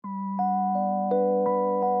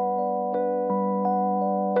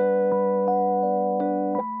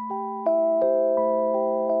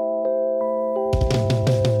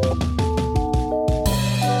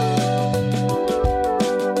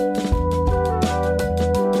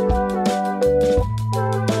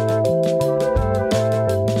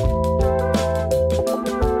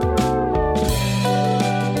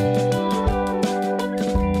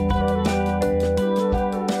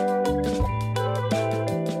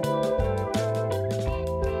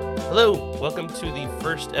Hello, welcome to the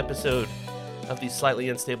first episode of the Slightly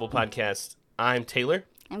Unstable podcast. I'm Taylor.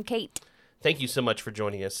 I'm Kate. Thank you so much for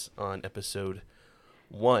joining us on episode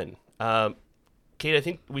 1. Kate, I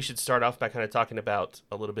think we should start off by kind of talking about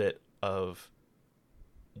a little bit of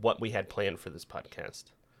what we had planned for this podcast.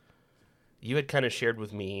 You had kind of shared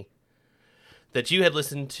with me that you had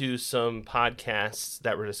listened to some podcasts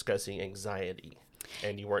that were discussing anxiety,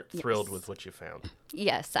 and you weren't thrilled with what you found.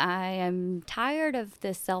 Yes, I am tired of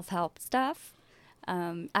this self-help stuff.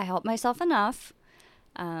 I help myself enough.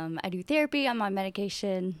 I do therapy. I'm on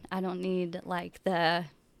medication. I don't need like the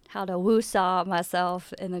how to woo-saw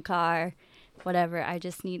myself in the car, whatever. I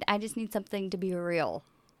just need something to be real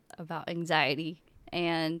about anxiety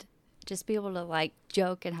and just be able to like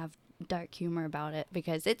joke and have dark humor about it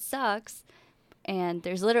because it sucks. And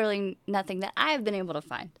there's literally nothing that I've been able to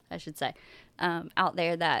find, I should say, out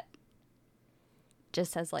there that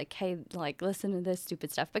just says like, hey, like listen to this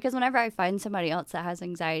stupid stuff. Because whenever I find somebody else that has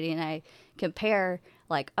anxiety and I compare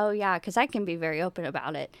like, oh yeah, because I can be very open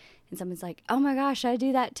about it. And someone's like, oh my gosh, I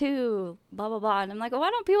do that too, blah, blah, blah. And I'm like, well, why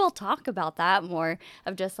don't people talk about that more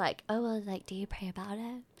of just like, oh, well, like, do you pray about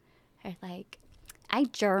it? Or like, I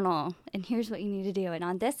journal and here's what you need to do. And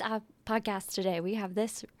on this podcast today, we have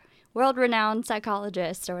this world-renowned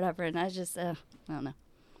psychologist or whatever. And I just, I don't know.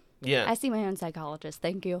 Yeah. I see my own psychologist.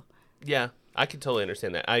 Thank you. Yeah, I can totally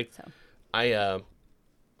understand that. I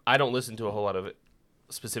don't listen to a whole lot of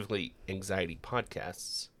specifically anxiety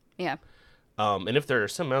podcasts. Yeah. And if there are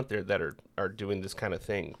some out there that are doing this kind of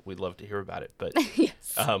thing, we'd love to hear about it. But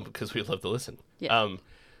Yes. because we'd love to listen. Yeah.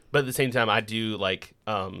 But at the same time, I do like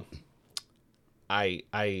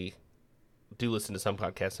I do listen to some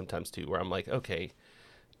podcasts sometimes too, where I'm like, okay,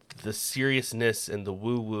 the seriousness and the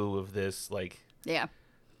woo woo of this, like, Yeah.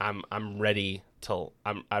 I'm ready till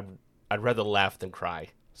I'd rather laugh than cry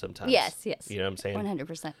sometimes. Yes. You know what I'm saying?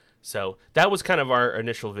 100%. So that was kind of our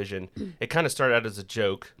initial vision. It kind of started out as a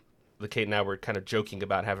joke. Kate and I were kind of joking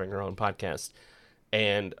about having our own podcast.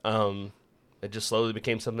 And it just slowly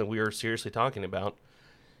became something we were seriously talking about.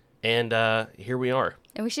 And here we are.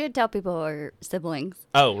 And we should tell people we're siblings.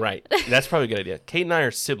 Oh, right. That's probably a good idea. Kate and I are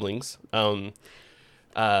siblings.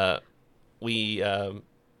 We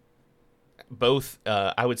both,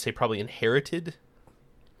 I would say, probably inherited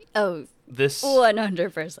Oh, this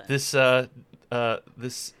 100%.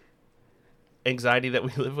 this anxiety that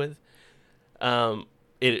we live with.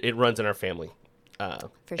 It runs in our family. For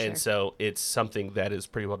sure. And so it's something that is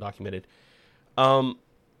pretty well documented. So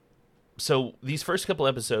these first couple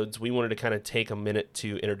episodes, we wanted to kind of take a minute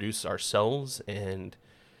to introduce ourselves and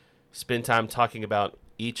spend time talking about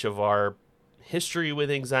each of our history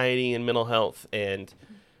with anxiety and mental health and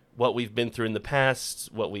what we've been through in the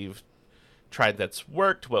past, what we've tried that's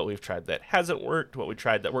worked, what we've tried that hasn't worked, what we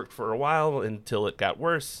tried that worked for a while until it got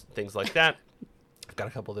worse, things like that. I've got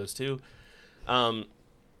a couple of those too. And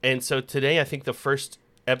so today, I think the first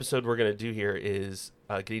episode we're going to do here is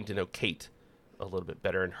getting to know Kate a little bit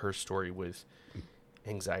better and her story with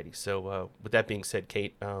anxiety. So with that being said,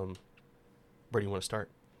 Kate, where do you want to start?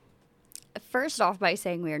 First off, by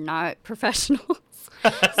saying we are not professionals.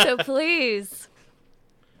 So please,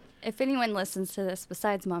 if anyone listens to this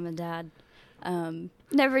besides mom and dad,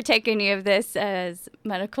 never take any of this as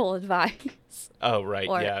medical advice. Oh, right.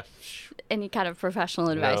 Or yeah. any kind of professional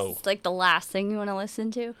advice. No. It's like the last thing you want to listen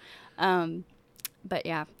to. But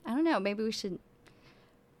yeah, I don't know. Maybe we should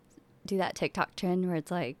do that TikTok trend where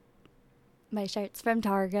it's like, my shirt's from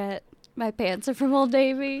Target, my pants are from Old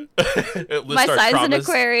Navy, my size in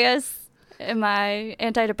Aquarius, and my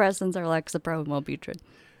antidepressants are Lexapro and Wellbutrin.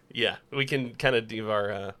 Yeah, we can kind of do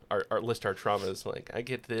our list our traumas. Like, I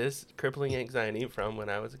get this crippling anxiety from when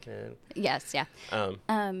I was a kid. Yes, yeah.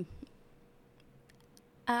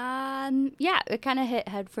 Yeah, it kind of hit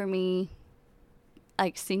head for me,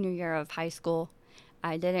 like senior year of high school.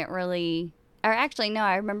 I didn't really, or actually, no,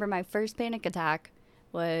 I remember my first panic attack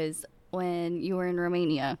was when you were in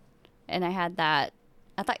Romania, and I had that.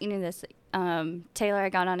 I thought you knew this, Taylor. I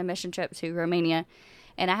got on a mission trip to Romania,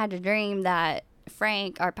 and I had a dream that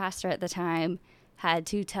Frank, our pastor at the time, had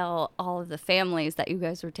to tell all of the families that you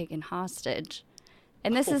guys were taken hostage.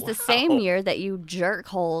 And this is the same year that you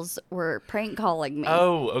jerkholes were prank calling me.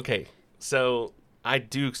 Oh, okay. So I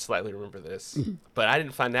do slightly remember this, but I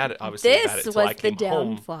didn't find out obviously about it until I came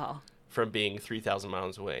home from being 3,000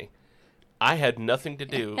 miles away. I had nothing to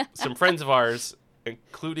do. Some friends of ours,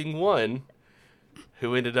 including one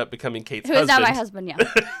who ended up becoming Kate's husband. Who is now my husband, yeah.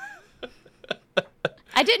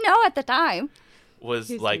 I didn't know at the time.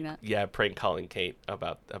 Was like, yeah, prank calling Kate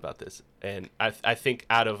about this. And I think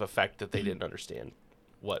out of a fact that they didn't understand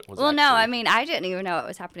what was Well, no, I mean, I didn't even know what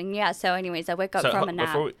was happening. Yeah, so anyways, I wake up from a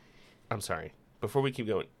nap. I'm sorry. Before we keep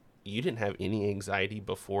going, you didn't have any anxiety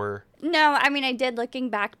before? No, I mean, I did looking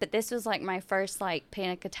back, but this was like my first like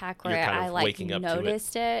panic attack where You're kind I of like waking up to it.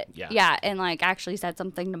 noticed it. Yeah. Yeah, and like actually said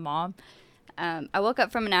something to Mom. I woke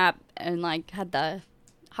up from a nap and like had the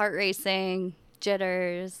heart racing,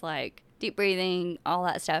 jitters, like deep breathing, all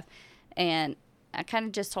that stuff. And I kind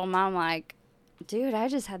of just told Mom, like, dude, I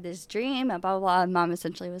just had this dream, and blah, blah, blah. And Mom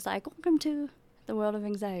essentially was like, welcome to the world of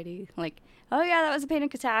anxiety. Like, oh, yeah, that was a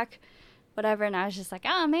panic attack, whatever. And I was just like,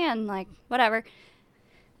 oh, man, like, whatever.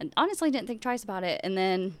 And honestly didn't think twice about it. And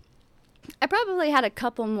then I probably had a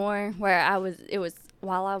couple more where it was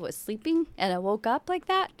while I was sleeping, and I woke up like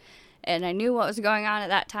that. And I knew what was going on at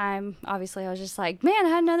that time. Obviously, I was just like, man, I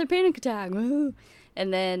had another panic attack. Woo.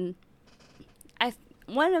 And then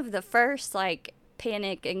one of the first, like,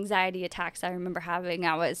 panic anxiety attacks I remember having,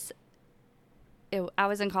 I was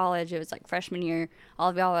in college. It was, like, freshman year. All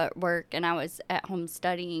of y'all at work, and I was at home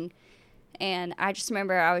studying. And I just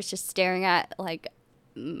remember I was just staring at, like,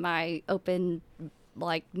 my open,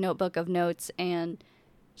 like, notebook of notes and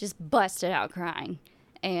just busted out crying.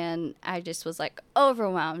 And I just was, like,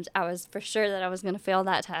 overwhelmed. I was for sure that I was going to fail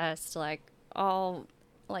that test, like, all,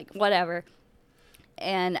 like, whatever.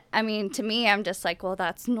 And, I mean, to me, I'm just like, well,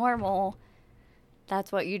 that's normal.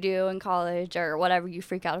 That's what you do in college or whatever. You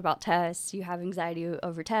freak out about tests. You have anxiety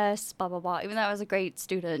over tests, blah, blah, blah. Even though I was a great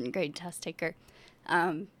student and great test taker.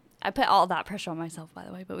 I put all that pressure on myself, by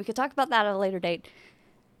the way. But we could talk about that at a later date.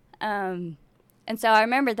 And so I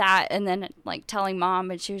remember that, and then, like, telling Mom,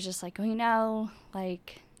 and she was just like, well, you know,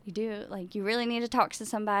 like, you really need to talk to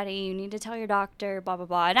somebody. You need to tell your doctor, blah, blah,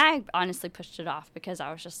 blah. And I honestly pushed it off because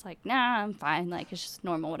I was just like, nah, I'm fine. Like, it's just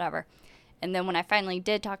normal, whatever. And then when I finally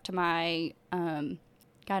did talk to my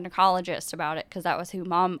gynecologist about it, because that was who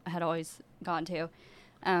Mom had always gone to,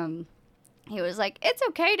 he was like, it's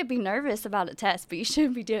okay to be nervous about a test, but you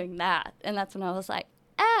shouldn't be doing that. And that's when I was like,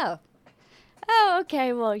 oh,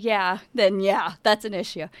 okay, well, yeah, that's an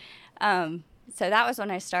issue. So that was when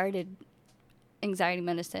I started anxiety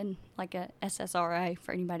medicine, like a SSRI,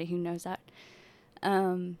 for anybody who knows that.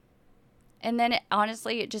 And then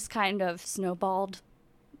it just kind of snowballed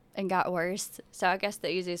and got worse. So I guess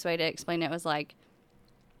the easiest way to explain it was like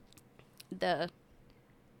the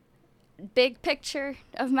big picture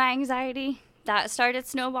of my anxiety that started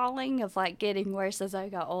snowballing, of like getting worse as I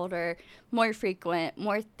got older, more frequent,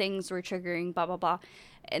 more things were triggering, blah, blah, blah.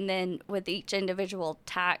 And then with each individual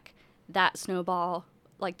attack, that snowball,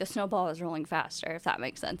 like the snowball was rolling faster, if that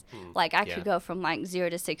makes sense. Like I could go from like 0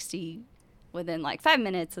 to 60 within like 5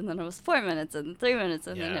 minutes, and then it was 4 minutes, and 3 minutes,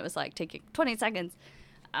 and then it was like taking 20 seconds.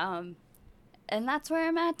 And that's where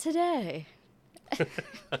I'm at today.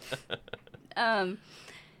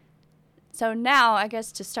 So now, I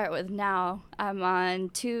guess to start with now, I'm on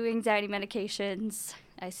 2 anxiety medications.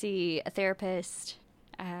 I see a therapist.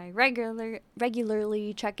 I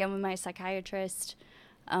regularly check in with my psychiatrist.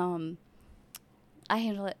 I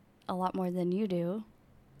handle it a lot more than you do,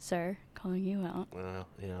 sir, calling you out. Well,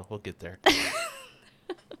 yeah, we'll get there.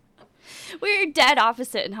 We're dead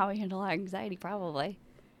opposite in how we handle our anxiety, probably.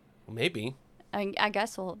 Maybe. I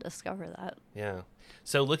guess we'll discover that. Yeah.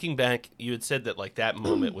 So looking back, you had said that like that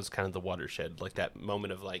moment was kind of the watershed, like that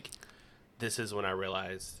moment of like, this is when I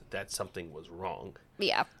realized that something was wrong.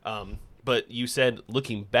 Yeah. But you said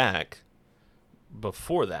looking back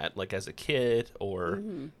before that, like as a kid, or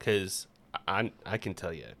because I can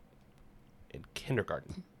tell you in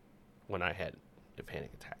kindergarten when I had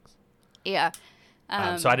panic attacks. Yeah.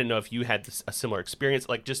 So I didn't know if you had a similar experience,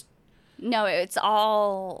 like just. No, it's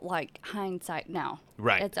all, like, hindsight now.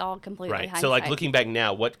 Right. It's all completely hindsight. So, like, looking back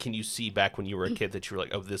now, what can you see back when you were a kid that you were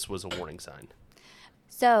like, oh, this was a warning sign?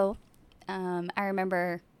 So, I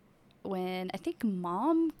remember when I think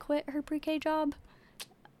Mom quit her pre-K job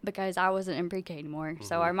because I wasn't in pre-K anymore. Mm-hmm.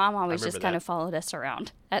 So, our mom always just kind of followed us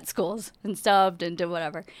around at schools and subbed and did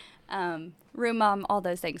whatever. Room mom, all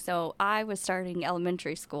those things. So, I was starting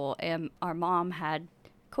elementary school, and our mom had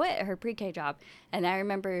quit her pre-K job. And I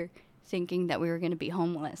remember thinking that we were going to be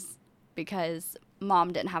homeless because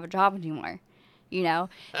Mom didn't have a job anymore, you know?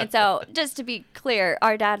 And so just to be clear,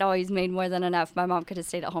 our dad always made more than enough. My mom could have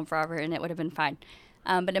stayed at home forever and it would have been fine.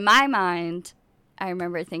 But in my mind, I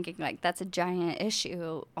remember thinking like, that's a giant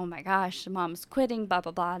issue. Oh my gosh, Mom's quitting, blah,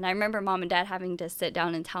 blah, blah. And I remember Mom and Dad having to sit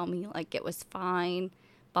down and tell me like it was fine,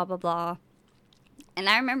 blah, blah, blah. And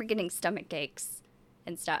I remember getting stomach aches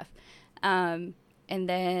and stuff. And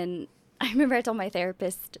then I remember I told my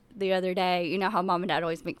therapist the other day, you know how Mom and Dad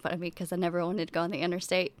always make fun of me because I never wanted to go on the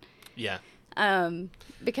interstate. Yeah.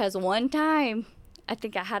 Because one time, I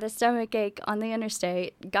think I had a stomach ache on the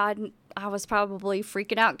interstate. God I was probably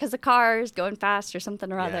freaking out because of cars going fast or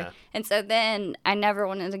something or other. Yeah. And so then I never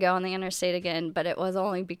wanted to go on the interstate again, but it was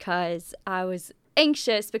only because I was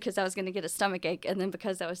anxious because I was going to get a stomach ache. And then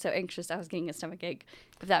because I was so anxious, I was getting a stomach ache,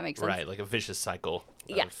 if that makes sense. Right, like a vicious cycle.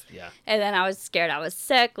 Yes. Yeah. And then I was scared I was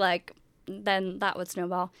sick. Like, then that would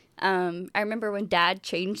snowball. I remember when Dad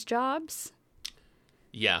changed jobs.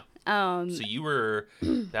 Yeah. So you were,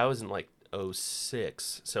 that was in like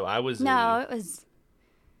 06. So I was No, it was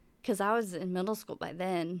because I was in middle school by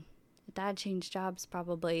then. Dad changed jobs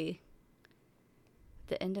probably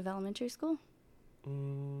the end of elementary school.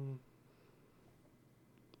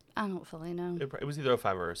 I don't fully know. It was either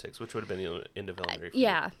 05 or 06, which would have been the end of elementary.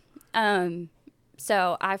 Yeah.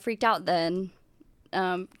 So I freaked out then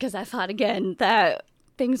because I thought again that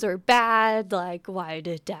things were bad. Like, why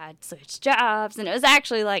did Dad switch jobs? And it was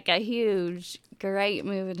actually like a huge, great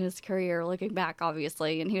move in his career, looking back,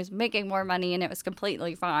 obviously. And he was making more money, and it was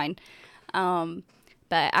completely fine. But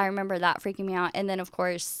I remember that freaking me out. And then, of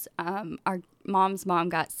course, our mom's mom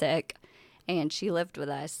got sick, and she lived with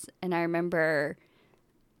us. And I remember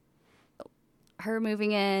her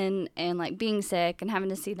moving in and like being sick and having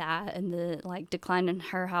to see that and the like decline in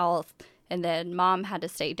her health. And then Mom had to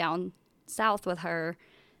stay down south with her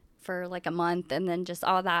for like a month, and then just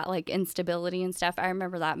all that like instability and stuff. I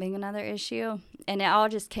remember that being another issue, and it all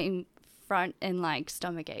just came front in like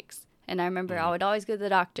stomach aches. And I remember I would always go to the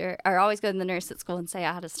doctor or always go to the nurse at school and say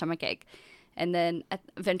I had a stomach ache, and then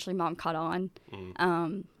eventually Mom caught on.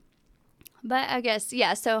 But I guess,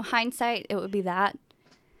 yeah, so hindsight, it would be that.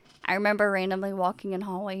 I remember randomly walking in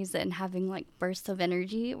hallways and having like bursts of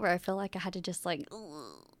energy where I feel like I had to just like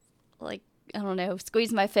I don't know,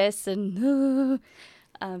 squeeze my fists and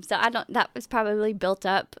so that was probably built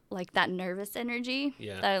up, like that nervous energy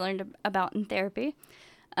that I learned about in therapy.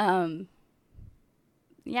 Yeah,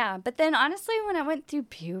 but then honestly, when I went through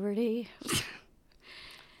puberty,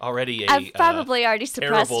 I've probably already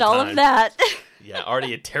suppressed all of that. Yeah,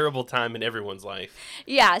 already a terrible time in everyone's life.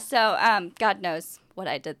 Yeah, so God knows what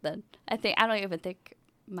I did then. I don't even think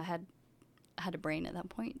my head had a brain at that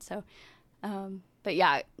point. So,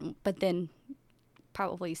 but then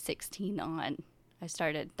probably 16 on,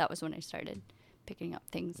 that was when I started picking up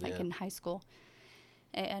things like in high school,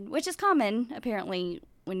 and which is common apparently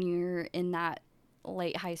when you're in that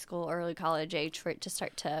late high school, early college age for it to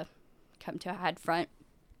start to come to a head front.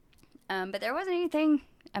 But there wasn't anything.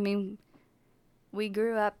 I mean, we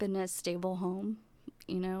grew up in a stable home.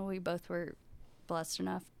 You know, we both were blessed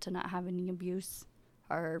enough to not have any abuse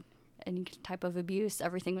or any type of abuse.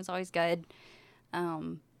 Everything was always good.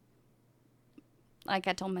 Like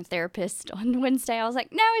I told my therapist on Wednesday, I was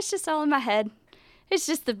like, no, it's just all in my head. It's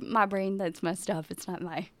just my brain that's messed up. It's not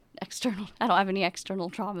my external. I don't have any external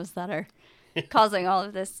traumas that are causing all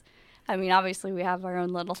of this. I mean, obviously we have our own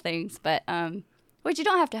little things, but which you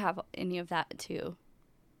don't have to have any of that to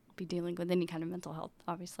be dealing with any kind of mental health,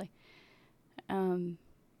 obviously.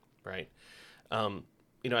 Right.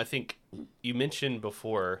 I think you mentioned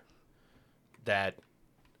before that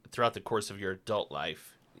throughout the course of your adult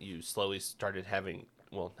life, you slowly started having,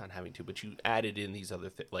 well, not having to, but you added in these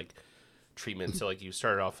other like treatments. So like you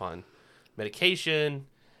started off on medication,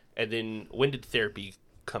 and then when did therapy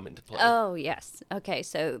come into play? Oh, yes. Okay,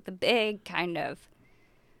 so the big kind of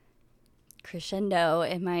crescendo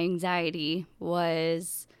in my anxiety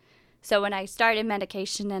was, so when I started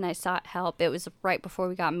medication and I sought help, it was right before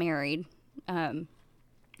we got married.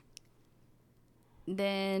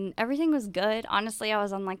 Then everything was good. Honestly, I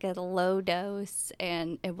was on like a low dose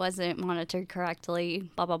and it wasn't monitored correctly,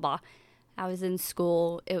 blah, blah, blah. I was in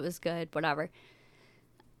school. It was good, whatever.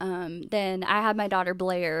 Then I had my daughter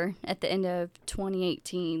Blair at the end of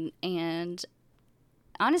 2018. And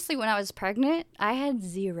honestly, when I was pregnant, I had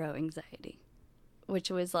zero anxiety, which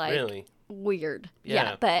was like really weird.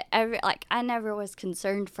 Yeah. But I never was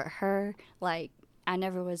concerned for her. Like, I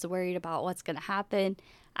never was worried about what's going to happen.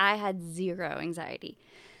 I had zero anxiety.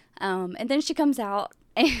 And then she comes out,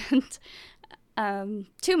 and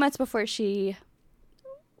 2 months before she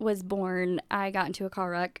was born, I got into a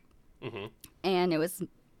car wreck, and it was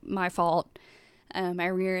my fault. I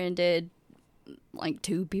rear-ended like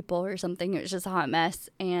 2 people or something. It was just a hot mess.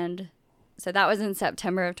 And so that was in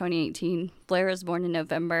September of 2018. Blair was born in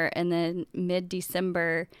November, and then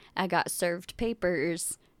mid-December, I got served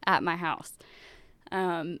papers at my house.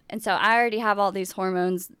 And so I already have all these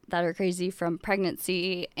hormones that are crazy from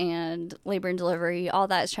pregnancy and labor and delivery. All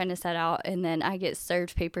that's trying to set out. And then I get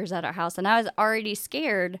served papers at our house. And I was already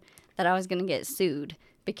scared that I was going to get sued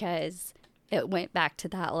because it went back to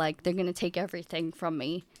that, like, they're going to take everything from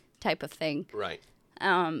me type of thing. Right.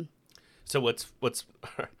 So what's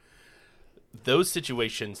those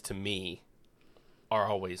situations to me are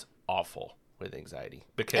always awful with anxiety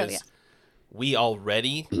because we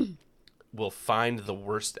already will find the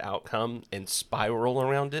worst outcome and spiral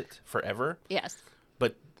around it forever. Yes.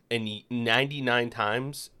 But in 99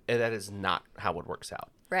 times, that is not how it works out.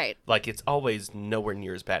 Right. Like, it's always nowhere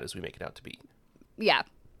near as bad as we make it out to be. Yeah.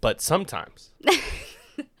 But sometimes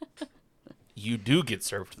you do get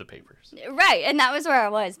served the papers. Right. And that was where I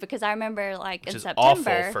was because I remember, like, Which in is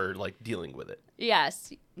September. awful for, like, dealing with it.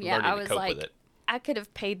 Yes. Yeah. Learning I to was cope like, with it. I could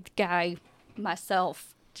have paid the guy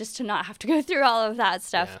myself just to not have to go through all of that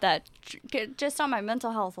stuff that just on my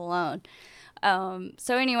mental health alone.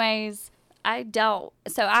 So anyways, so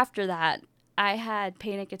after that, I had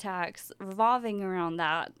panic attacks revolving around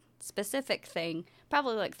that specific thing,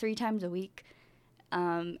 probably like 3 times a week.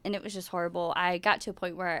 And it was just horrible. I got to a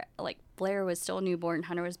point where, like, Blair was still newborn,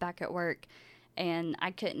 Hunter was back at work, and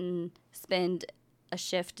I couldn't spend a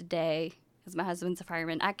shift day, because my husband's a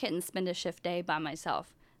fireman. I couldn't spend a shift day by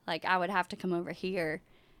myself. Like, I would have to come over here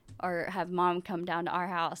or have Mom come down to our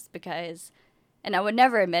house because, and I would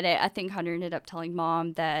never admit it. I think Hunter ended up telling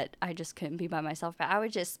Mom that I just couldn't be by myself, but I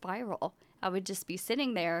would just spiral. I would just be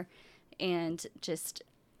sitting there and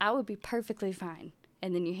I would be perfectly fine.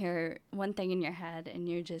 And then you hear one thing in your head and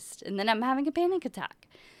and then I'm having a panic attack.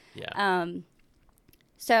 Yeah.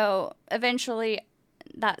 So eventually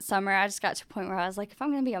that summer, I just got to a point where I was like, if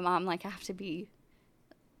I'm going to be a mom, like, I have to be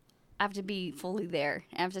fully there.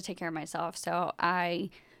 I have to take care of myself. So I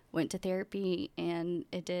went to therapy, and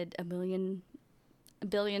it did a billion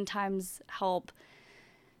times help.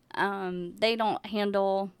 They don't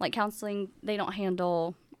handle, like, counseling. They don't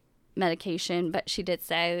handle medication, but she did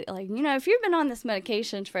say, like, if you've been on this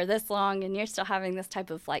medication for this long and you're still having this type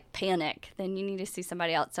of, like, panic, then you need to see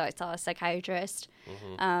somebody else. So I saw a psychiatrist.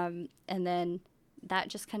 Mm-hmm. And then that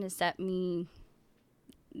just kind of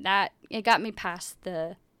it got me past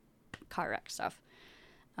the car wreck stuff.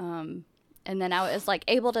 And then I was, like,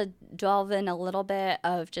 able to delve in a little bit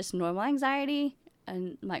of just normal anxiety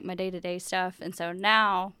and, like, my day-to-day stuff. And so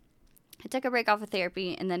now I took a break off of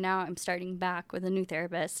therapy, and then now I'm starting back with a new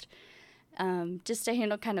therapist, just to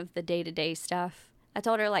handle kind of the day-to-day stuff. I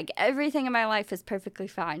told her, like, everything in my life is perfectly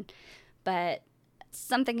fine, but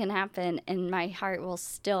something can happen, and my heart will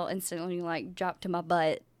still instantly, like, drop to my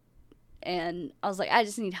butt. And I was like, I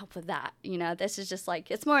just need help with that. This is just,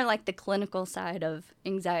 like, it's more like the clinical side of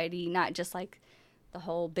anxiety, not just, like, the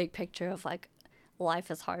whole big picture of, like,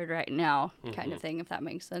 life is hard right now kind of thing, if that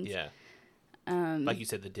makes sense. Yeah. Like you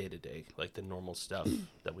said, the day-to-day, like the normal stuff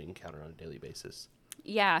that we encounter on a daily basis.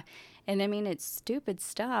 Yeah. And I mean, it's stupid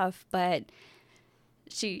stuff, but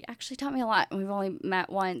she actually taught me a lot. We've only met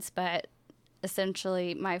once, but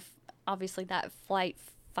essentially obviously that flight,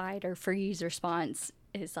 fight, or freeze response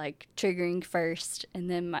is, like, triggering first. And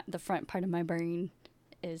then the front part of my brain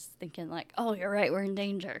is thinking, like, oh, you're right, we're in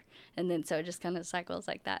danger. And then so it just kind of cycles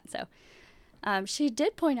like that. So she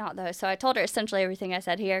did point out, though, so I told her essentially everything I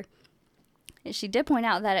said here. She did point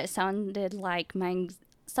out that it sounded like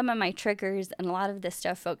some of my triggers and a lot of this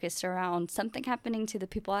stuff focused around something happening to the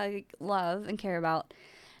people I love and care about,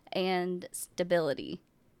 and stability.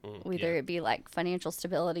 Whether it be, like, financial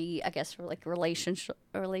stability, I guess, or, like,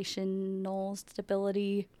 relational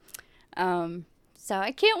stability. So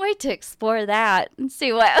I can't wait to explore that and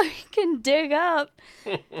see what we can dig up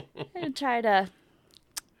and try to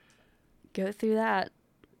go through that.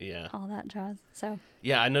 Yeah. All that jazz. So.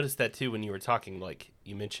 Yeah, I noticed that too when you were talking. Like,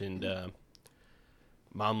 you mentioned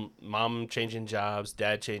mom changing jobs,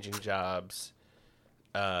 dad changing jobs,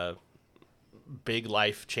 big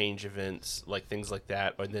life change events, like things like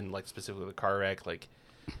that. And then, like, specifically the car wreck, like,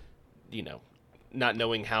 not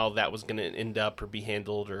knowing how that was going to end up or be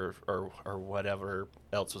handled or whatever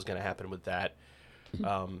else was going to happen with that.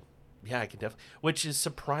 Yeah, I can definitely. Which is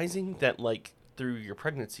surprising that, like, through your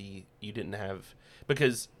pregnancy you didn't have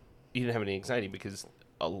any anxiety, because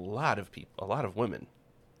a lot of women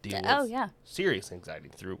deal with serious anxiety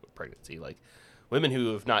through pregnancy. Like, women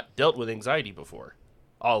who have not dealt with anxiety before,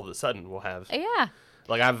 all of a sudden will have. Yeah.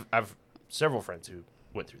 Like, I've several friends who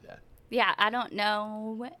went through that. Yeah, I don't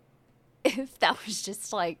know if that was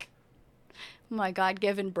just, like, my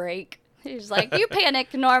God-given break. He was like, you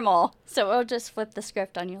panic normal, so we'll just flip the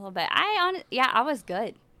script on you a little bit. I was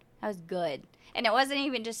good. I was good. And it wasn't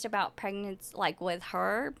even just about pregnancy, like, with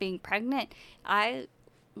her being pregnant.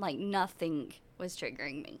 Nothing was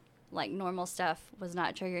triggering me. Like, normal stuff was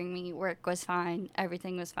not triggering me. Work was fine.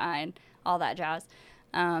 Everything was fine. All that jazz.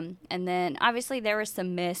 And then, obviously, there was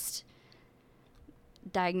some missed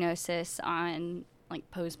diagnosis on, like,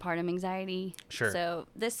 postpartum anxiety. Sure. So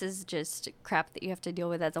this is just crap that you have to deal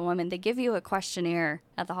with as a woman. They give you a questionnaire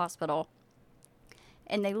at the hospital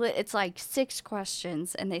And it's like 6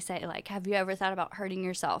 questions, and they say, like, have you ever thought about hurting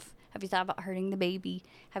yourself? Have you thought about hurting the baby?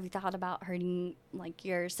 Have you thought about hurting, like,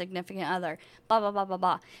 your significant other? Blah, blah, blah, blah,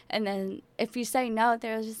 blah. And then if you say no,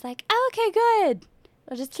 they're just like, oh, okay, good.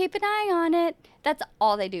 We'll just keep an eye on it. That's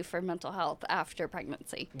all they do for mental health after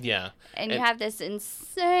pregnancy. Yeah. And you have this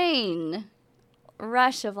insane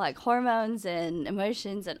rush of, like, hormones and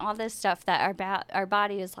emotions and all this stuff that our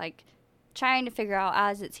body is, like, trying to figure out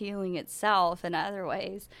as it's healing itself in other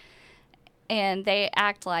ways. And they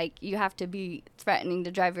act like you have to be threatening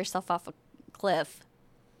to drive yourself off a cliff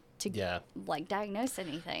to, like, diagnose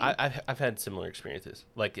anything. I've had similar experiences.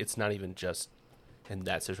 Like, it's not even just in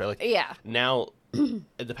that situation. Like, yeah. Now, in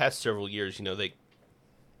the past several years, you know, or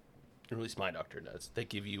at least my doctor does, they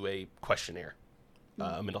give you a questionnaire,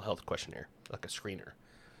 a mental health questionnaire, like a screener.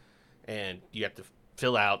 And you have to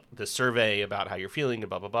fill out the survey about how you're feeling and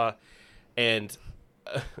blah, blah, blah. And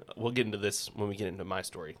we'll get into this when we get into my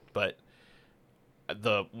story. But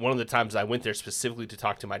one of the times I went there specifically to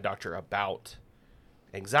talk to my doctor about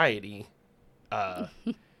anxiety, I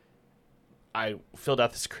filled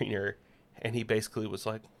out the screener, and he basically was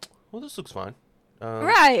like, well, this looks fine.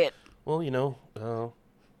 Right. Well,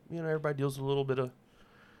 everybody deals with a little bit of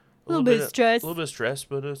stress. A little bit of stress,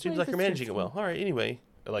 but it seems like you're managing it well. All right, anyway.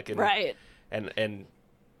 Right. And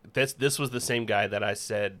this was the same guy that I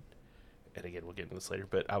said, and again, we'll get into this later,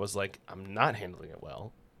 but I was like, I'm not handling it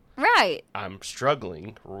well. Right. I'm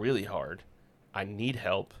struggling really hard. I need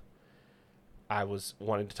help. I was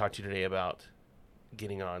wanting to talk to you today about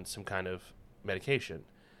getting on some kind of medication.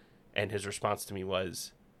 And his response to me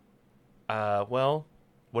was, well,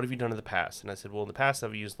 what have you done in the past? And I said, well, in the past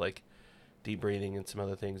I've used, like, deep breathing and some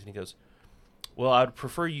other things. And he goes, well, I'd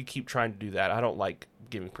prefer you keep trying to do that. I don't like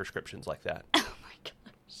giving prescriptions like that. Oh, my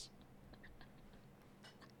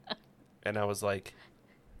gosh. And I was like,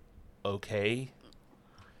 okay.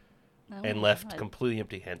 Oh, and left completely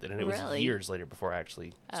empty-handed. And it was Really? years later before I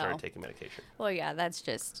actually started taking medication. Well, yeah, that's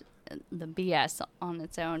just the BS on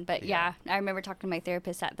its own. But Yeah. I remember talking to my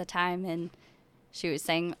therapist at the time, and she was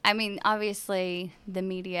saying, I mean, obviously the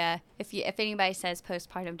media, if anybody says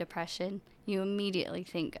postpartum depression, you immediately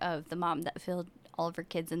think of the mom that filled all of her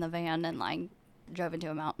kids in the van and, like, drove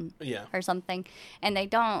into a mountain or something. And they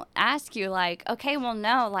don't ask you, like, okay, well,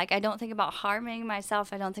 no, like, I don't think about harming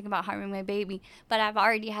myself. I don't think about harming my baby. But I've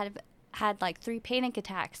already had like 3 panic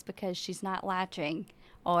attacks because she's not latching.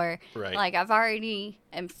 Or, like, I've already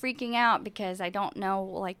am freaking out because I don't know,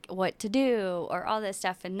 like, what to do or all this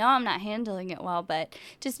stuff. And no, I'm not handling it well. But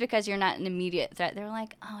just because you're not an immediate threat, they're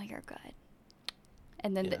like, oh, you're good.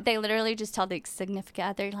 And then they literally just tell the significant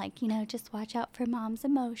other, like, just watch out for mom's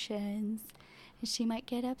emotions. And she might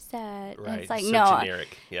get upset. Right. And it's like, so no.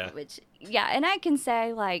 generic. Yeah. And I can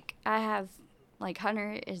say, like, I have, like,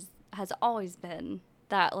 Hunter has always been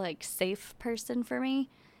that, like, safe person for me.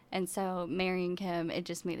 And so marrying him, it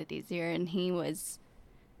just made it easier. And he was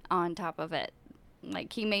on top of it.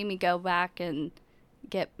 Like, he made me go back and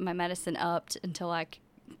get my medicine upped until I could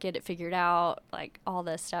get it figured out, like, all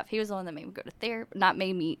this stuff. He was the one that made me go to therapy. Not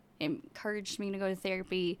made me, encouraged me to go to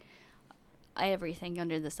therapy. Everything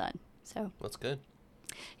under the sun. So that's good.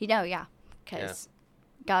 Yeah. Because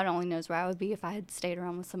God only knows where I would be if I had stayed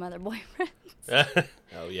around with some other boyfriends.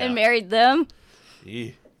 Oh, yeah. And married them.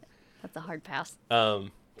 Yeah. That's a hard pass.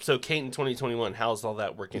 So, Kate, in 2021, how's all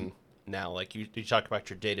that working now? Like, you talk about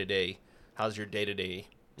your day-to-day. How's your day-to-day,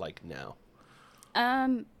 like, now?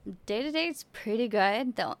 Day-to-day is pretty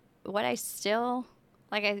good. What I still,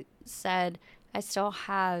 like I said,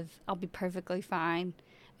 I'll be perfectly fine.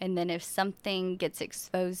 And then if something gets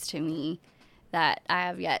exposed to me that I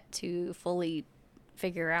have yet to fully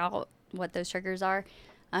figure out what those triggers are,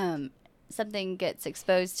 something gets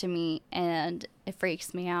exposed to me and it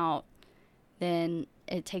freaks me out, then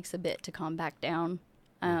it takes a bit to calm back down.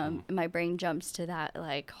 And my brain jumps to that,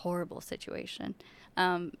 like, horrible situation.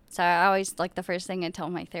 So I always, like, the first thing I tell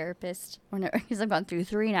my therapist, because I've gone through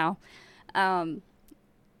 3 now.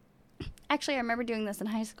 Actually, I remember doing this in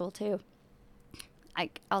high school, too.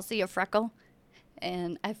 I'll see a freckle,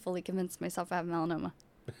 and I fully convinced myself I have melanoma.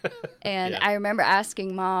 And I remember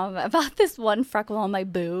asking Mom about this one freckle on my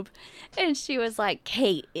boob, and she was like,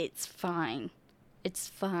 Kate, it's fine. It's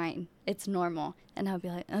fine. It's normal. And I'll be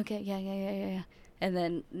like, okay, yeah. And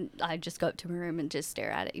then I just go up to my room and just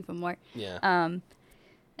stare at it even more. Yeah.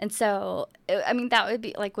 And so, I mean, that would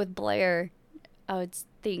be, like, with Blair, I would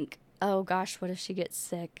think, oh, gosh, what if she gets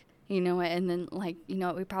sick? And then, like,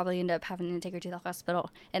 we probably end up having to take her to the hospital.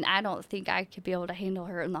 And I don't think I could be able to handle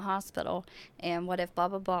her in the hospital. And what if blah,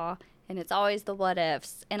 blah, blah. And it's always the what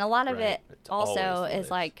ifs. And a lot of it also is,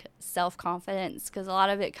 like, self-confidence. Because a lot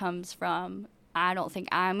of it comes from I don't think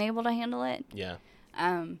I'm able to handle it. Yeah.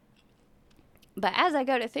 But as I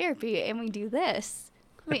go to therapy and we do this,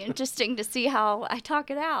 it'll be interesting to see how I talk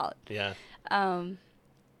it out. Yeah. Um,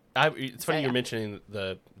 It's funny yeah. you're mentioning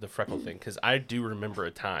the freckle thing, because I do remember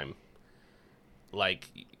a time, like,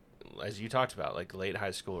 as you talked about, like late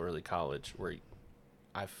high school, early college, where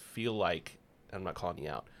I feel like, I'm not calling you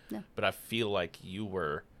out, No. but I feel like you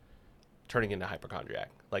were turning into hypochondriac.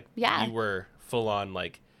 Like, Yeah. you were full on,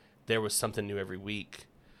 like, there was something new every week.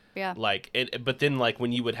 yeah. Like, but then, like,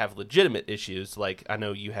 when you would have legitimate issues, like, I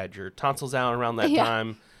know you had your tonsils out around that Yeah.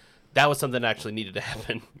 time. That was something that actually needed to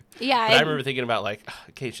happen. Yeah. But I remember thinking about, like,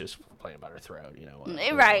 Kate's just playing about her throat, you know.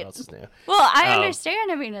 Right. What else is new? Well, I Um,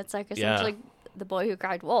 understand. I mean, it's like essentially the boy who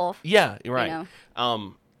cried wolf. Yeah, you're right. You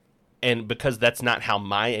know? And because that's not how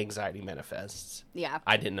my anxiety manifests, Yeah.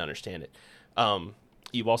 I didn't understand it.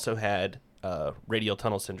 You also had radial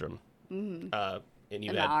tunnel syndrome. And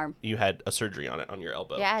you In the had arm. you had a surgery on it on your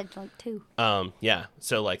elbow. Yeah, I had like 2. Yeah.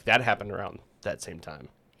 So like that happened around that same time,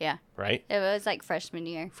 Yeah. right? It was like freshman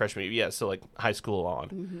year. Freshman year, yeah. So like high school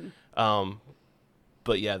on.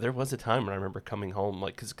 But yeah, there was a time when I remember coming home,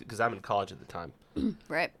 like, because I'm in college at the time,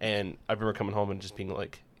 Right. and I remember coming home and just being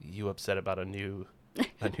like, "You upset about a new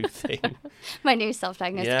thing?" My new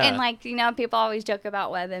self-diagnosis. Yeah. And like, you know, people always joke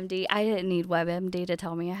about WebMD. I didn't need WebMD to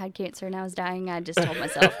tell me I had cancer and I was dying. I just told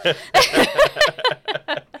myself.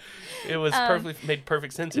 It was made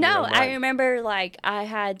perfect sense. In your No, own I mind. remember like I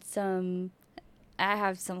have some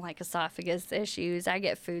like esophagus issues. I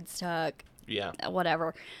get food stuck, Yeah.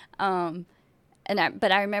 whatever.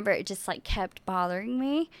 But I remember it just like kept bothering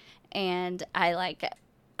me, and I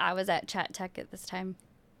was at Chat Tech at this time,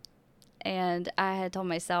 and I had told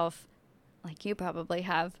myself, like, you probably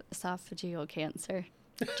have esophageal cancer,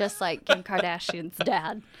 just like Kim Kardashian's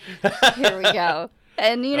dad. Here we go.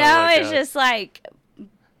 And you Oh know, my it's God. just like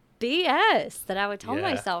BS that I would tell Yeah.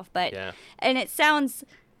 myself, but Yeah. and it sounds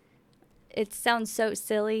so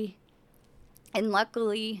silly, and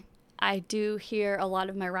luckily I do hear a lot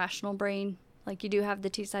of my rational brain. Like, you do have the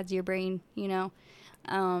 2 sides of your brain, you know,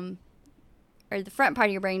 or the front part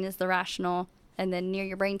of your brain is the rational, and then near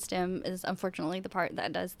your brainstem is unfortunately the part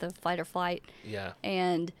that does the fight or flight. Yeah.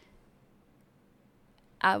 And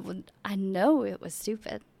I know it was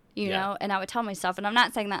stupid, you Yeah. know, and I would tell myself, and I'm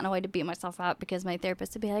not saying that in a way to beat myself up, because my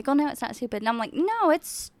therapist would be like, "Oh no, it's not stupid," and I'm like, "No,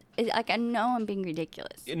 it's like, I know I'm being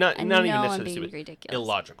ridiculous. Not I even know necessarily I'm being stupid. ridiculous.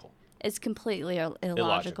 Illogical. It's completely illogical,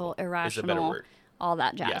 Illogical is a irrational, better word. all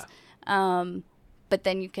that jazz. But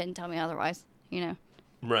then you couldn't tell me otherwise, you know.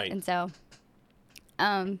 Right. And so,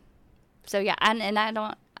 yeah, and I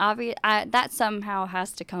don't that somehow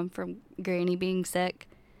has to come from Granny being sick,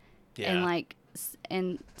 Yeah. and like,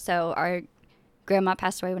 and so our grandma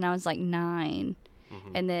passed away when I was like 9,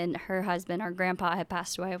 and then her husband, our grandpa, had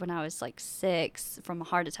passed away when I was like 6 from a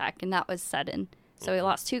heart attack, and that was sudden. So we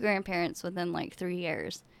lost 2 grandparents within like 3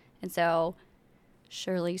 years, and so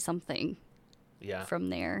surely something Yeah. from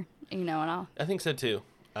there, you know, and I'll. I think so too.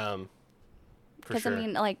 For Because, sure. I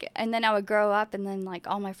mean, like, and then I would grow up, and then, like,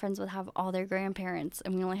 all my friends would have all their grandparents,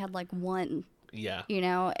 and we only had, like, one, Yeah. you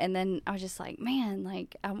know? And then I was just like, man,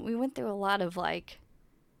 like, we went through a lot of, like,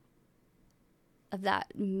 of that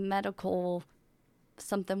medical,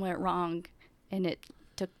 something went wrong, and it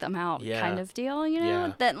took them out Yeah. kind of deal, you know?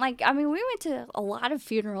 Yeah. That, like, I mean, we went to a lot of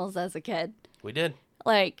funerals as a kid. We did.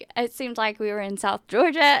 Like, it seemed like we were in South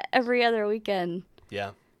Georgia every other weekend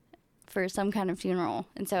Yeah. for some kind of funeral.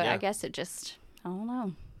 And so Yeah. I guess it just, I don't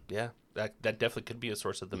know. Yeah. That definitely could be a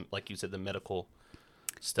source of the, like you said, the medical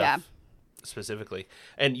stuff specifically.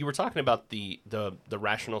 And you were talking about the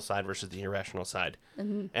rational side versus the irrational side.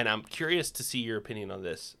 Mm-hmm. And I'm curious to see your opinion on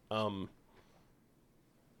this.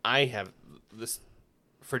 I have this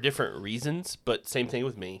for different reasons, but same thing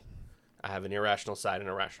with me. I have an irrational side and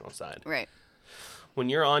a rational side. Right. When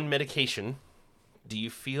you're on medication, do you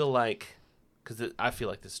feel like, because I feel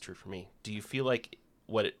like this is true for me, do you feel like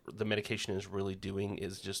what the medication is really doing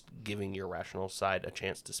is just giving your rational side a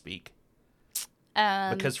chance to speak?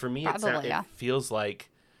 Because for me, probably, it feels like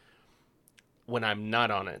when I'm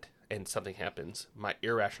not on it and something happens, my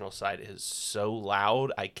irrational side is so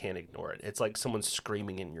loud, I can't ignore it. It's like someone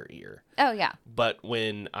screaming in your ear. Oh, yeah. But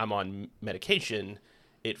when I'm on medication,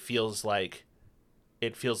 it feels like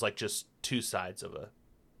just 2 sides of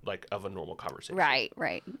a normal conversation. Right,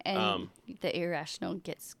 right. And the irrational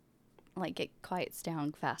gets, like, it quiets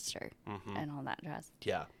down faster and all that jazz.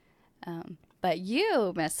 Yeah. But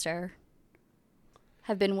you, mister,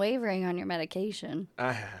 have been wavering on your medication.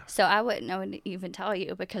 I have. So I wouldn't know to even tell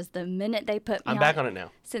you because the minute they put me I'm back on it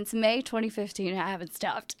now. Since May 2015, I haven't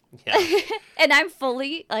stopped. Yeah. And I'm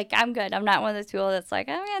fully, like, I'm good. I'm not one of those people that's like,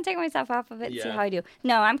 I'm going to take myself off of it and see Yeah. how I do.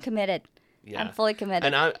 No, I'm committed. Yeah. I'm fully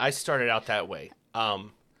committed. And I started out that way.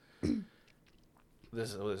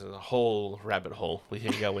 This is a whole rabbit hole we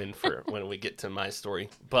can go in for when we get to my story.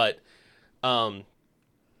 But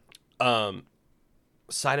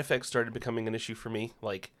side effects started becoming an issue for me,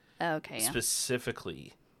 like Okay, yeah.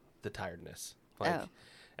 specifically the tiredness. Like, Oh.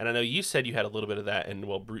 and I know you said you had a little bit of that, and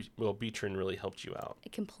Wellbutrin really helped you out.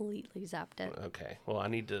 It completely zapped it. Okay, well I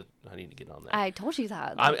need to get on that. I told you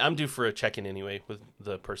that. I'm due for a check-in anyway with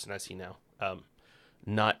the person I see now.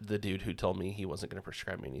 Not the dude who told me he wasn't going to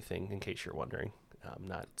prescribe me anything. In case you're wondering, I'm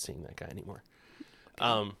not seeing that guy anymore.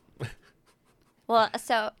 Well,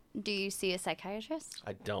 so do you see a psychiatrist?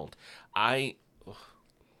 I don't.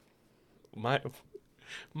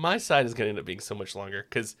 My side is going to end up being so much longer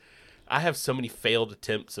because I have so many failed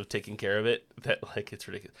attempts of taking care of it that, like, it's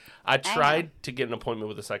ridiculous. I tried to get an appointment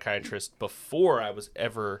with a psychiatrist before I was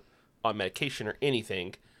ever on medication or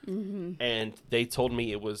anything, and they told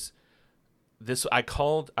me it was this. I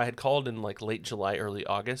had called in like late July, early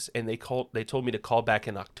August, and they told me to call back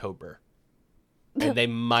in October, and they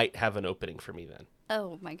might have an opening for me then.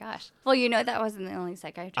 Oh my gosh. Well, you know that wasn't the only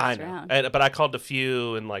psychiatrist I know, around. but I called a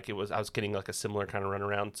few, and like I was getting like a similar kind of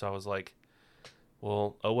runaround, so I was like,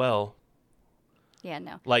 well, oh well. Yeah,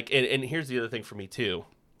 no. Like, and here's the other thing for me too.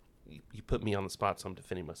 You put me on the spot, so I'm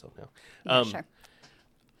defending myself now. Yeah, sure.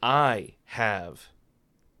 I have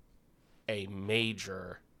a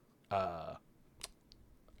major, I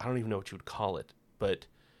don't even know what you would call it, but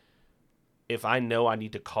if I know I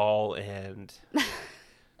need to call and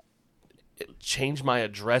change my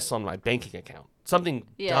address on my banking account, something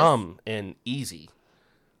dumb and easy,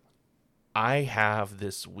 I have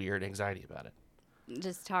this weird anxiety about it.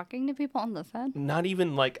 Just talking to people on the phone? Not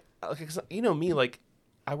even like you know me, like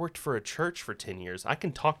I worked for a church for 10 years. I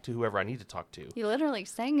can talk to whoever I need to talk to. You literally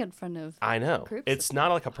sang in front of I know. groups. It's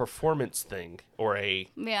not like a performance thing or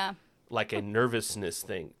Yeah. like a nervousness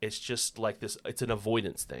thing. It's just like this. It's an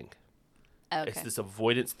avoidance thing. Okay. It's this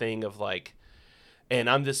avoidance thing of like, and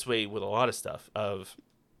I'm this way with a lot of stuff of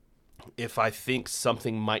if I think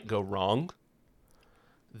something might go wrong,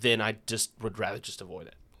 then I just would rather just avoid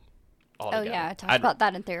it. Oh yeah, I talked about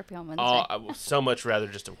that in therapy on Wednesday. I would so much rather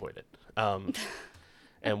just avoid it.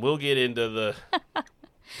 And we'll get into the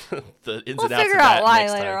the ins and outs of that figure out why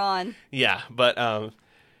next later time. on. Yeah, but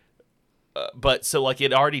so like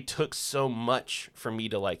it already took so much for me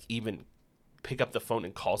to like even pick up the phone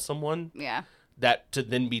and call someone. Yeah. That to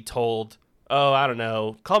then be told, oh, I don't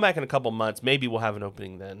know, call back in a couple months, maybe we'll have an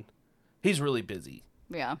opening then. He's really busy.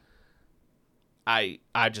 Yeah. I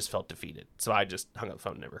just felt defeated, so I just hung up the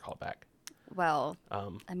phone and never called back. Well,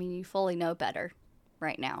 I mean, you fully know better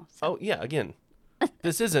right now. So. Oh yeah, again,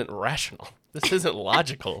 this isn't rational. This isn't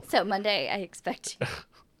logical. So Monday, I expect you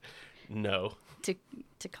No. to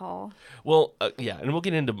call. Well, yeah, and we'll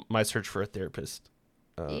get into my search for a therapist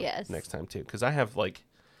Yes. next time too, because I have like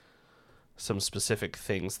some specific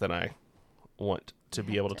things that I want to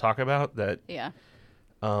be able to talk about. That Yeah.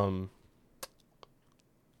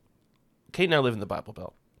 Kate and I live in the Bible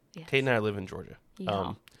Belt. Yes. Kate and I live in Georgia.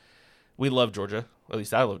 Yeah. We love Georgia. At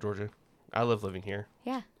least I love Georgia. I love living here.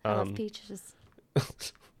 Yeah. I love peaches.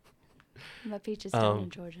 My peaches down in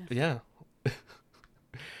Georgia. Yeah.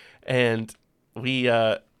 And we,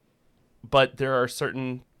 but there are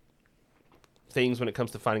certain things when it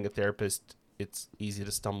comes to finding a therapist. It's easy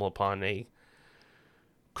to stumble upon a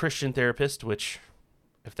Christian therapist, which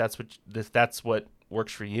if that's what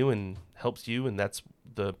works for you and helps you, and that's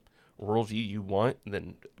the worldview you want,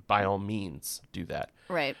 then by all means do that.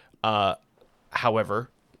 Right. However,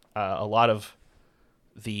 a lot of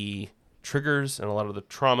the triggers and a lot of the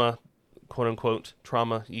trauma, quote unquote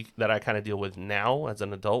trauma that I kind of deal with now as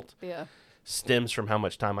an adult, Yeah. stems from how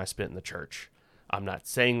much time I spent in the church. I'm not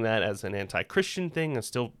saying that as an anti-Christian thing. I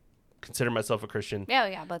still consider myself a Christian. Yeah,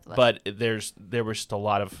 yeah, both of us. But there was just a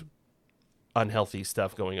lot of unhealthy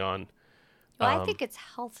stuff going on. Well, I think it's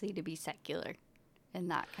healthy to be secular in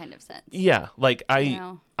that kind of sense. Yeah, like You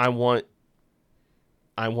know? I want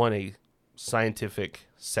a scientific,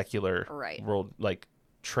 secular, Right. world, like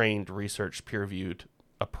trained, research, peer-reviewed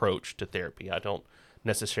approach to therapy. I don't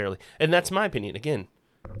necessarily, and that's my opinion. Again,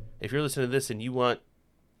 if you're listening to this and you want,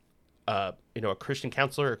 a Christian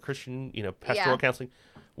counselor, or Christian, pastoral counseling,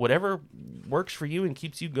 whatever works for you and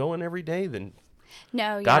keeps you going every day, then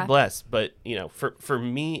No, yeah. God bless. But for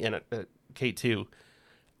me and Kate too,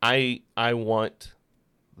 I want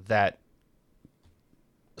that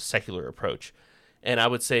secular approach. And I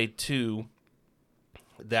would say, too,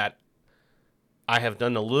 that I have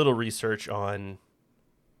done a little research on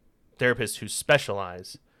therapists who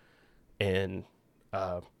specialize in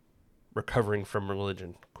recovering from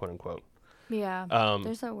religion, quote unquote. Yeah.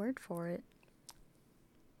 There's a word for it.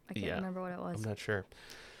 I can't remember what it was. I'm not sure.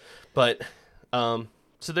 But, so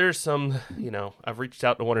there's some, I've reached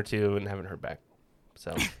out to one or two and haven't heard back.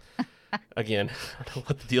 So, again, I don't know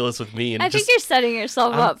what the deal is with me. And I think you're setting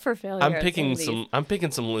yourself up for failure. I'm picking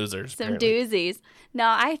some losers. Some doozies. No,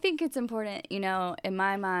 I think it's important, in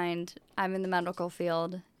my mind, I'm in the medical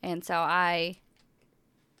field, and so I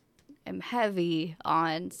am heavy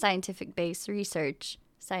on scientific-based research,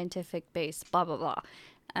 scientific-based blah, blah, blah.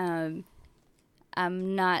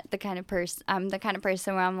 I'm not the kind of person,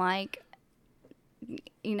 where I'm like,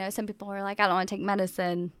 some people are like, I don't want to take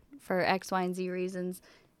medicine for X, Y, and Z reasons,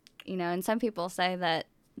 and some people say that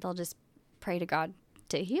they'll just pray to God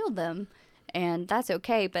to heal them, and that's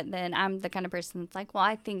okay. But then I'm the kind of person that's like, well,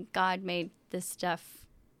 I think God made this stuff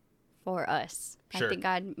for us. Sure. I think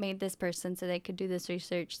God made this person so they could do this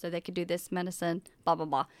research, so they could do this medicine, blah, blah,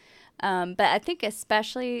 blah. But I think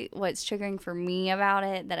especially what's triggering for me about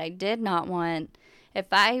it that I did not want, if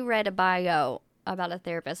I read a bio about a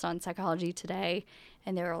therapist on Psychology Today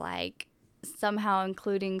and they were like somehow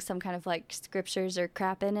including some kind of like scriptures or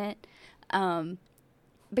crap in it,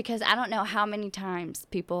 because I don't know how many times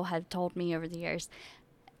people have told me over the years,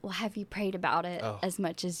 well, have you prayed about it as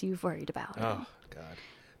much as you've worried about it? Oh, God.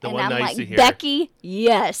 The and one I'm I used like, to hear. Becky,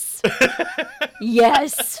 yes.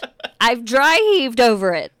 Yes. I've dry heaved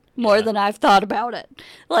over it more than I've thought about it.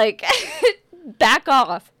 Like, back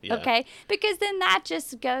off, okay? Because then that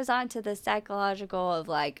just goes on to the psychological of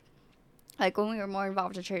like when we were more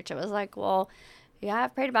involved in church, it was like, well, yeah,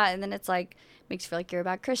 I've prayed about it. And then it's like, makes you feel like you're a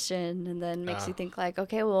bad Christian. And then makes you think like,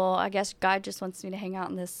 okay, well, I guess God just wants me to hang out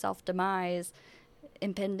in this self-demise,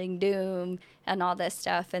 impending doom, and all this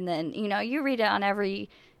stuff. And then, you read it on every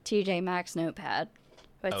TJ Maxx notepad.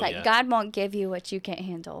 But it's God won't give you what you can't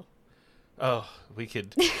handle. Oh, we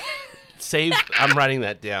could save. I'm writing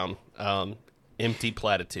that down. Empty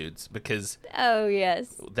platitudes, because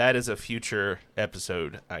yes, that is a future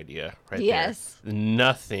episode idea right there.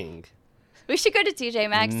 Nothing. We should go to TJ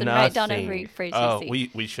Maxx and write down every phrase we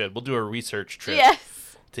see. We should. We'll do a research trip.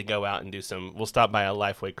 Yes. To go out and do some. We'll stop by a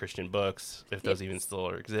Lifeway Christian Books, if those even still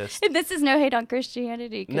exist. And this is no hate on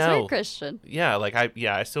Christianity, because we're Christian. Yeah,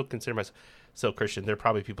 I still consider myself so Christian. There are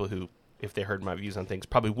probably people who, if they heard my views on things,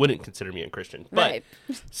 probably wouldn't consider me a Christian. But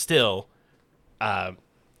still,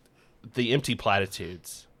 the empty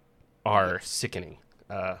platitudes are sickening,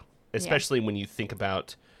 especially when you think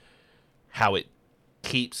about how it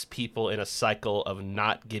keeps people in a cycle of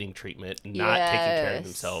not getting treatment, not taking care of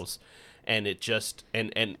themselves. And it just,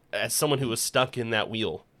 and as someone who was stuck in that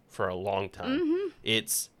wheel for a long time,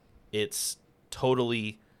 it's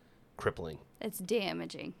totally crippling. It's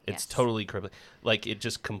damaging. It's totally crippling. Like, it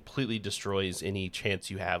just completely destroys any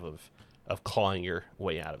chance you have of clawing your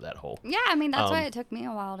way out of that hole. Yeah, I mean, that's why it took me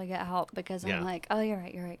a while to get help, because I'm like, oh, you're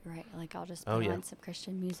right. Like, I'll just put on some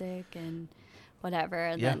Christian music and whatever,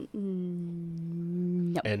 and then,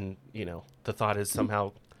 no. And, the thought is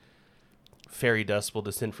somehow fairy dust will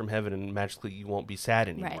descend from heaven and magically you won't be sad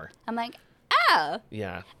anymore. Right. I'm like, oh.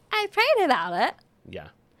 Yeah. I prayed about it. Yeah.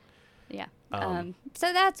 Yeah.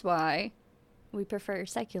 So that's why we prefer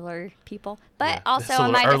secular people, but also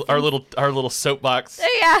our little soapbox.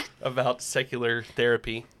 Yeah. About secular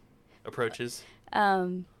therapy approaches.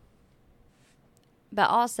 But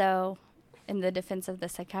also, in the defense of the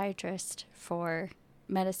psychiatrist for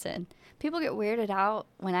medicine, people get weirded out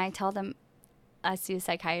when I tell them I see a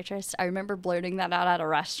psychiatrist. I remember blurting that out at a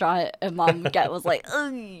restaurant, and Mom was like,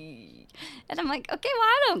 ugh. And I'm like, okay, well,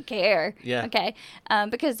 I don't care. Yeah. Okay.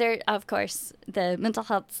 Because there, of course, the mental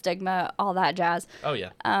health stigma, all that jazz. Oh, yeah.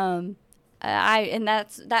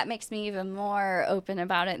 That makes me even more open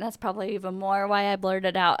about it. And that's probably even more why I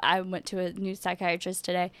blurted out. I went to a new psychiatrist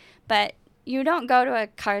today. But you don't go to a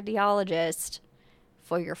cardiologist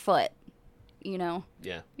for your foot,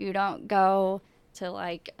 Yeah. You don't go to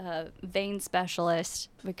like a vein specialist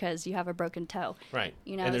because you have a broken toe. Right.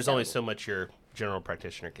 And there's only so much your general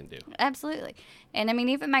practitioner can do. Absolutely. And I mean,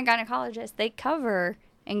 even my gynecologist, they cover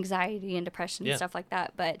anxiety and depression and stuff like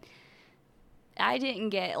that. But I didn't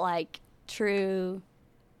get like true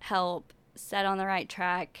help, set on the right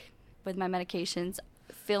track with my medications,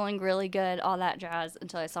 feeling really good, all that jazz,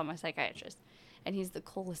 until I saw my psychiatrist. And he's the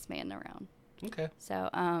coolest man around. Okay. So,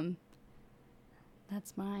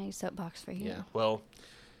 that's my soapbox for you. Yeah. Well,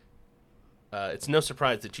 it's no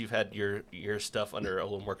surprise that you've had your stuff under a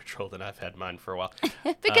little more control than I've had mine for a while.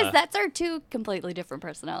 Because that's our two completely different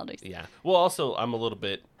personalities. Yeah. Well, also, I'm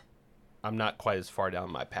not quite as far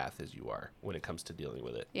down my path as you are when it comes to dealing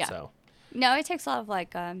with it. Yeah. So. No, it takes a lot of I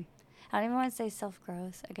don't even want to say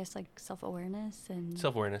self-growth. I guess self-awareness and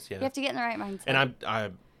Self-awareness, yeah. You have to get in the right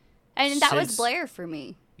mindset. And that was Blair for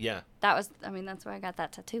me. Yeah. That's why I got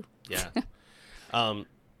that tattoo. Yeah.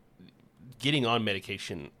 Getting on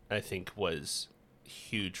medication, I think, was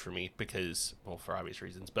huge for me because, well, for obvious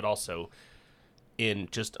reasons, but also in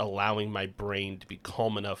just allowing my brain to be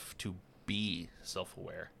calm enough to be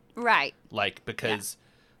self-aware. Right. Because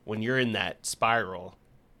when you're in that spiral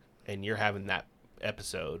and you're having that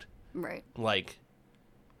episode, right,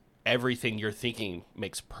 everything you're thinking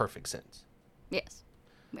makes perfect sense. Yes.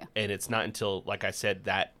 Yeah. And it's not until, like I said,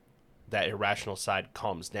 that irrational side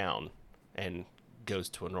calms down and goes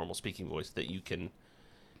to a normal speaking voice that you can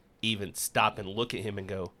even stop and look at him and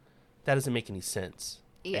go, that doesn't make any sense.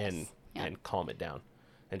 Yes. And calm it down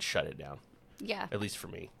and shut it down. Yeah. At least for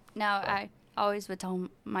me. Now, I always would tell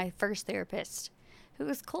my first therapist, who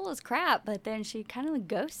was cool as crap, but then she kind of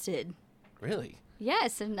ghosted. Really?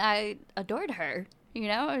 Yes, and I adored her.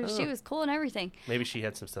 She was cool and everything. Maybe she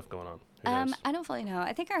had some stuff going on. Who knows? I don't fully know.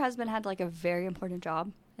 I think her husband had a very important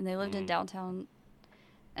job, and they lived in downtown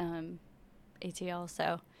ATL,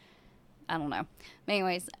 so I don't know. But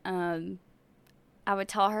anyways, I would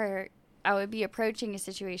tell her I would be approaching a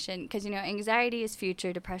situation because, anxiety is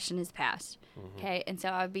future, depression is past. Mm-hmm. Okay. And so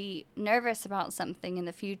I would be nervous about something in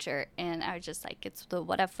the future. And I would just it's the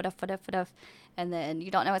what if. And then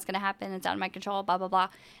you don't know what's going to happen. It's out of my control, blah, blah, blah.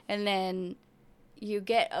 And then you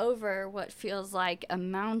get over what feels like a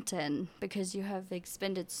mountain because you have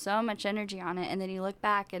expended so much energy on it. And then you look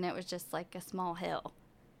back and it was just a small hill.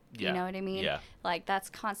 Yeah. You know what I mean? Yeah. That's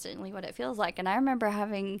constantly what it feels like. And I remember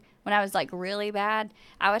when I was really bad,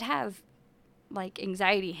 I would have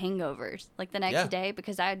anxiety hangovers the next day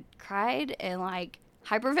because I'd cried and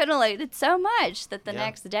hyperventilated so much that the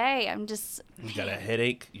next day I'm just you got a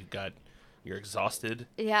headache, you're exhausted.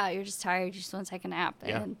 Yeah, you're just tired, you just want to take a nap.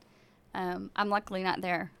 Yeah. And I'm luckily not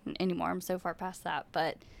there anymore. I'm so far past that,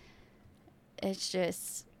 but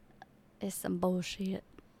it's some bullshit.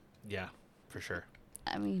 Yeah, for sure.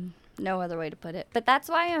 I mean, no other way to put it. But that's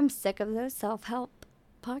why I'm sick of those self-help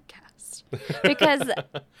podcasts because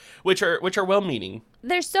which are well-meaning.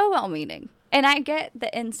 They're so well-meaning, and I get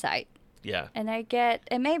the insight. Yeah. And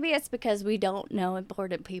maybe it's because we don't know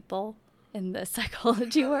important people in the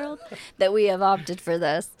psychology world that we have opted for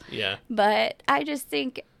this. Yeah. But I just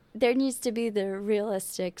think there needs to be the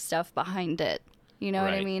realistic stuff behind it. You know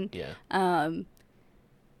what I mean? Yeah.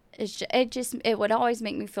 It would always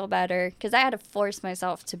make me feel better because I had to force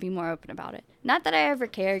myself to be more open about it. Not that I ever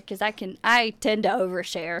cared because I tend to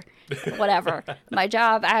overshare, whatever. My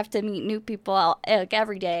job, I have to meet new people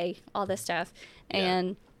every day, all this stuff.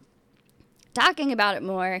 And talking about it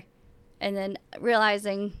more and then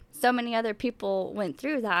realizing so many other people went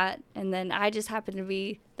through that. And then I just happened to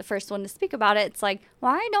be the first one to speak about it. It's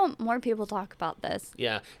why don't more people talk about this?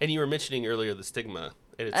 Yeah. And you were mentioning earlier the stigma.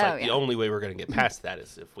 And it's the only way we're going to get past that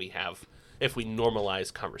is if we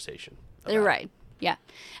normalize conversation. Right. Yeah.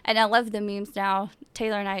 And I love the memes now.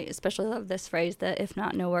 Taylor and I especially love this phrase, the if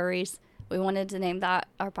not, no worries. We wanted to name that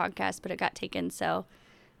our podcast, but it got taken. So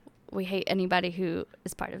we hate anybody who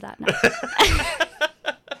is part of that now.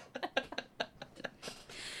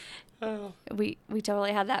 We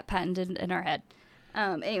totally had that patented in our head.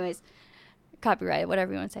 Anyways, copyright,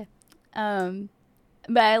 whatever you want to say.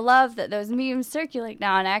 But I love that those memes circulate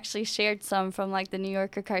now, and I actually shared some from the New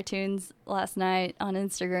Yorker cartoons last night on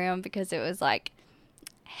Instagram because it was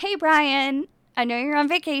hey Brian, I know you're on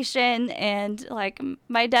vacation and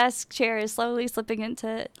my desk chair is slowly slipping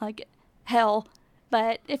into hell,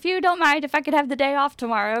 but if you don't mind if I could have the day off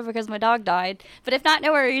tomorrow because my dog died, but if not,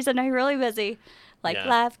 no worries, I know you're really busy.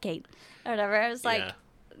 Laugh Kate or whatever. I was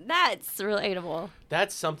that's relatable.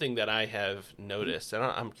 That's something that I have noticed, and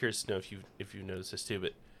I'm curious to know if you've noticed this too.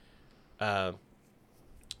 But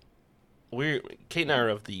Kate and I are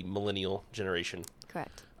of the millennial generation.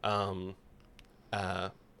 Correct. I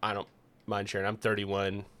don't mind sharing. I'm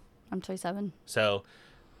 31. I'm 27. So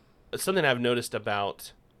something I've noticed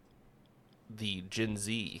about the Gen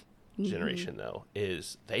Z generation, though,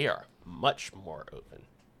 is they are much more open.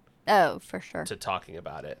 Oh, for sure. To talking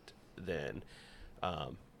about it than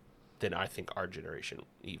I think our generation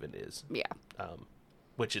even is. Yeah.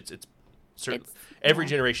 Which it's certain. Every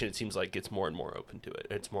generation, it seems like gets more and more open to it.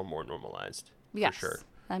 It's more and more normalized. Yes. For sure.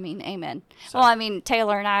 I mean, amen. So- Well, I mean,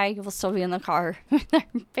 Taylor and I will still be in the car with our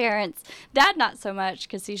parents. Dad, not so much,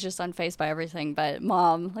 because he's just unfazed by everything. But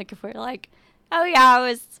Mom, like, if we're like, oh, yeah, I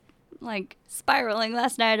was, like, spiraling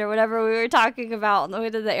last night or whatever we were talking about on the way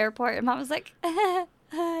to the airport. And Mom was like,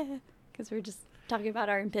 because we were just talking about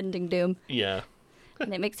our impending doom. Yeah.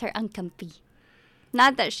 And it makes her uncomfy.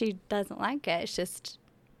 Not that she doesn't like it. It's just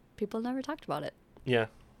people never talked about it, Yeah.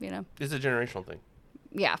 you know? It's a generational thing.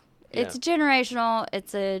 Yeah. Yeah. It's generational.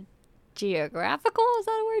 It's a geographical. Is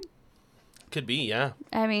that a word? Could be, yeah.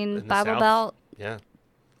 I mean, In the Bible South. Belt. Yeah.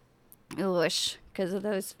 Oosh, because of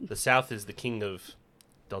those. The South is the king of,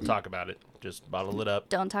 don't talk about it. Just bottle it up.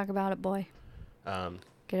 Don't talk about it, boy.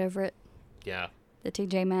 Get over it. Yeah. The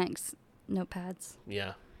TJ Maxx notepads.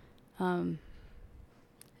 Yeah. And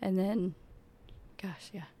then, gosh,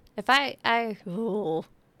 yeah. If ooh,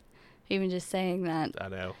 even just saying that, I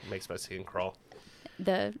know. It makes my skin crawl.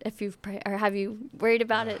 if you've prayed, or have you worried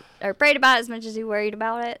about it, or prayed about it as much as you worried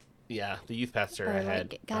about it? Yeah. The youth pastor Or I like,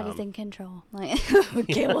 had. God is in control. Like,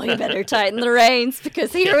 okay, well, you better tighten the reins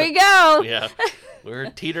because here we go. Yeah. We're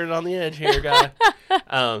teetering on the edge here, guy.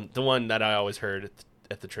 The one that I always heard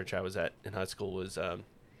at the church I was at in high school was,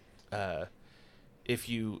 if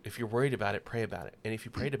you're worried about it, pray about it. And if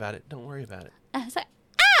you prayed about it, don't worry about it. I was like,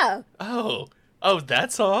 oh, Oh,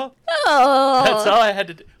 that's all? oh. That's all I had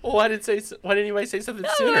to do. Well, why didn't anybody say something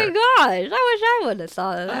Oh sooner? my gosh, I wish I would have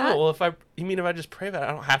thought of that. Oh, well, if I just pray about it,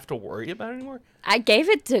 I don't have to worry about it anymore? I gave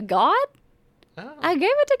it to God? Oh. I gave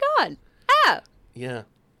it to God. Oh, Yeah.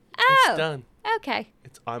 oh. It's done. Okay.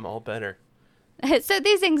 I'm all better. So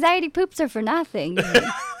these anxiety poops are for nothing.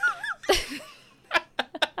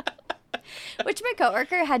 Which my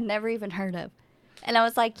coworker had never even heard of. And I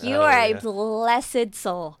was like, you Oh, are a yeah. blessed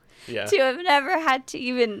soul Yeah. to have never had to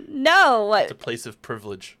even know what It's a place of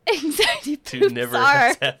privilege anxiety to poops never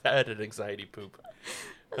are. have had an anxiety poop.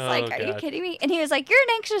 I was like, Oh, are you God. kidding me? And he was like, you're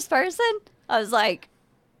an anxious person? I was like,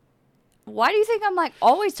 why do you think I'm like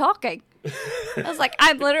always talking? I was like,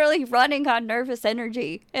 I'm literally running on nervous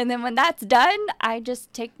energy. And then when that's done, I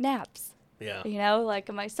just take naps. Yeah. You know,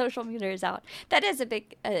 like my social meter is out. That is a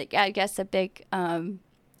big, I guess, a big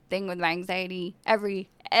thing with my anxiety. Every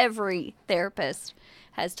therapist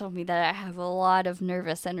has told me that I have a lot of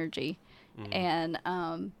nervous energy. And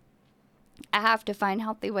I have to find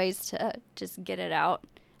healthy ways to just get it out.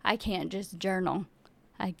 I can't just journal.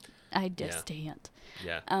 I just can't.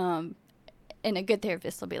 Yeah. And a good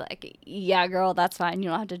therapist will be like, yeah, girl, that's fine. You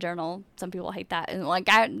don't have to journal. Some people hate that. And like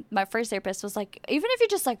my first therapist was like, even if you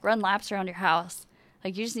just like run laps around your house,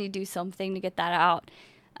 like you just need to do something to get that out.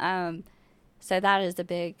 So that is a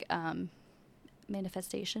big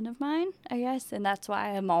manifestation of mine, I guess. And that's why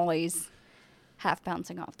I'm always half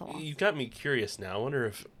bouncing off the wall. You've got me curious now. I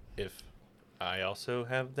wonder if I also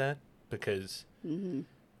have that, because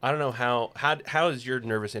I don't know how is your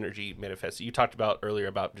nervous energy manifested. You talked about earlier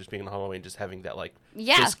about just being in the hallway and just having that like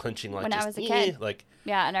fist clenching, like when just, I was a kid. like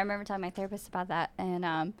Yeah, and I remember telling my therapist about that.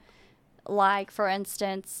 And like for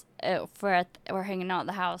instance, we're hanging out at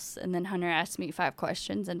the house, and then Hunter asked me 5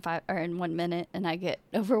 questions in 1 minute, and I get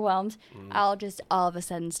overwhelmed. I'll just all of a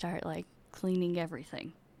sudden start like cleaning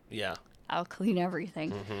everything. yeah. I'll clean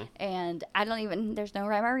everything. And I don't even, there's no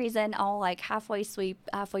rhyme or reason. I'll like halfway sweep,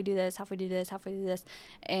 halfway do this, halfway do this, halfway do this.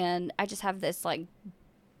 And I just have this like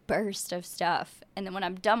burst of stuff. And then when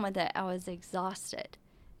I'm done with it, I was exhausted.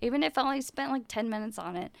 Even if I only spent like 10 minutes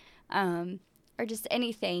on it, or just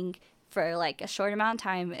anything for like a short amount of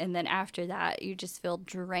time. And then after that, you just feel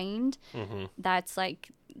drained. That's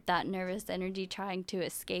like that nervous energy trying to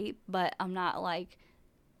escape, but I'm not like,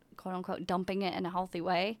 quote unquote, dumping it in a healthy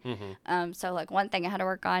way. So like one thing I had to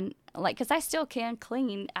work on, like, cause I still can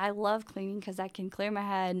clean. I love cleaning cause I can clear my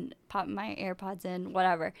head, pop my AirPods in,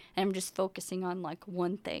 whatever. And I'm just focusing on like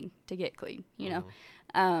one thing to get clean, you know?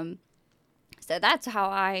 So that's how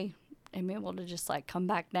I am able to just like come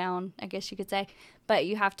back down, I guess you could say. But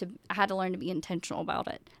I had to learn to be intentional about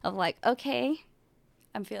it, of like, okay,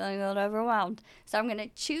 I'm feeling a little overwhelmed. So I'm going to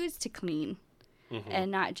choose to clean.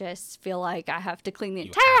 And not just feel like I have to clean the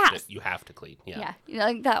entire house. You have to clean. Yeah. Yeah. You know,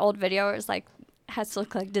 like that old video where it's like, has to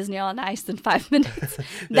look like Disney on Ice in 5 minutes.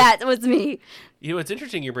 That was me. You know, it's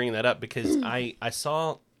interesting you're bringing that up, because I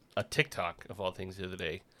saw a TikTok of all things the other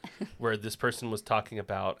day where this person was talking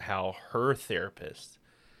about how her therapist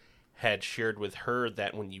had shared with her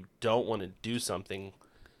that when you don't want to do something,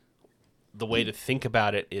 the way to think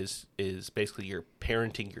about it is basically you're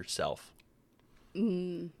parenting yourself.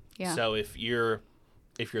 Yeah. So if your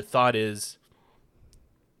thought is,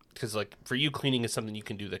 because like for you, cleaning is something you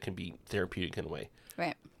can do that can be therapeutic in a way.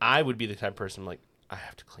 Right. I would be the type of person like, I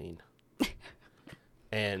have to clean.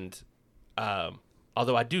 And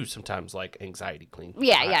Although I do sometimes like anxiety clean.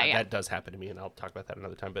 Yeah. That does happen to me, and I'll talk about that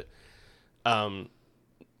another time. But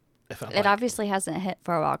if I'm It obviously hasn't hit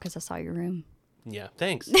for a while because I saw your room. yeah,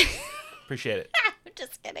 thanks. Appreciate it. I'm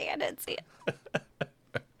just kidding. I didn't see it.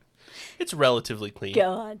 It's relatively clean.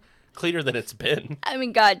 God. Cleaner than it's been. I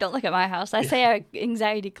mean, God, don't look at my house. I say I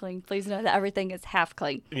anxiety clean. Please know that everything is half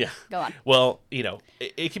clean. Yeah. Go on. Well,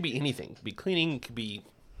 it can be anything. It can be cleaning. It can be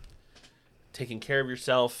taking care of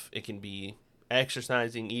yourself. It can be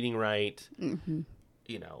exercising, eating right. Mm-hmm.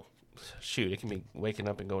 Shoot, it can be waking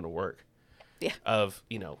up and going to work. Yeah.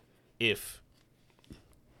 If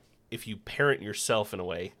you parent yourself in a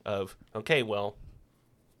way of, okay, well,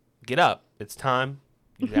 get up. It's time.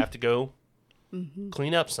 You have to go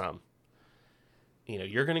clean up some.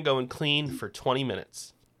 You're going to go and clean for 20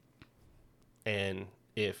 minutes. And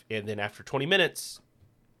then after 20 minutes,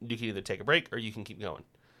 you can either take a break or you can keep going.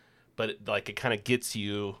 But it kind of gets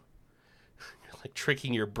you like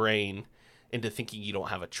tricking your brain into thinking you don't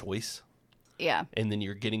have a choice. Yeah. And then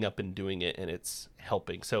you're getting up and doing it, and it's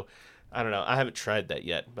helping. So I don't know. I haven't tried that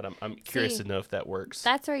yet, but I'm curious to know if that works.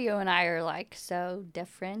 That's where you and I are so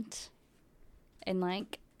different. And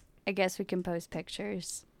I guess we can post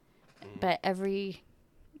pictures, but every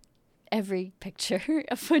picture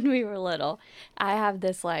of when we were little, I have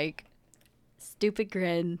this stupid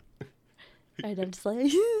grin, and I'm just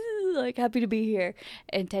like happy to be here.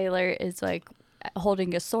 And Taylor is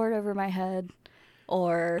holding a sword over my head,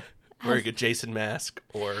 or wearing a Jason mask,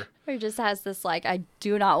 or just has this I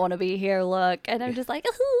do not want to be here look, and I'm just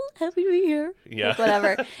happy to be here. Yeah,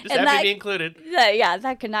 whatever. Just happy to be included. Yeah,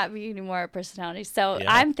 that could not be any more personality. So yeah.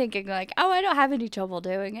 I'm thinking oh, I don't have any trouble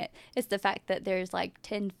doing it. It's the fact that there's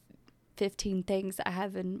 10, 15 things I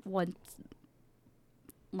have in one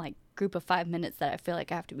group of 5 minutes that I feel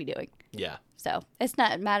like I have to be doing. Yeah. So it's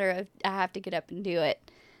not a matter of I have to get up and do it.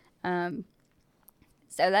 So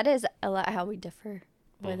that is a lot how we differ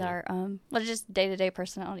with our just day-to-day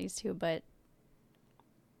personalities too, but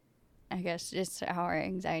I guess just how our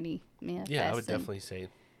anxiety manifests. Yeah, I would definitely say,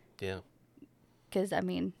 yeah. Because I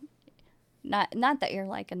mean, not that you're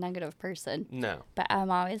a negative person. No. But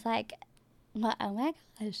I'm always well, oh my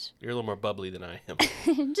gosh. You're a little more bubbly than I am.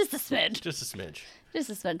 Just a smidge. Just a smidge. Just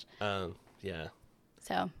a smidge. Yeah.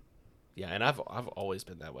 So. Yeah, and I've always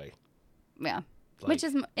been that way. Yeah. Which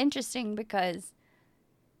is interesting because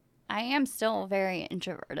I am still very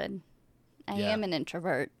introverted. I am an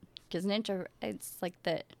introvert. Because it's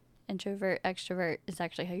the introvert, extrovert is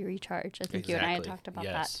actually how you recharge. I think you and I had talked about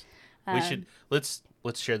that. We should, let's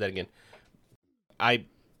share that again.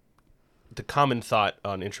 The common thought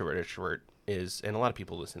on introvert, extrovert is, and a lot of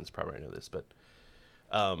people listen to this probably know this, but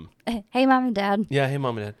hey mom and dad. Yeah, hey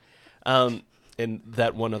mom and dad. And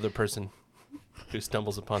that one other person who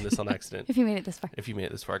stumbles upon this on accident. If you made it this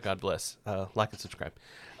far. God bless. Like and subscribe.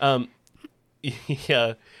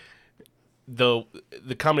 Yeah. The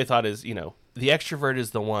common thought is, the extrovert is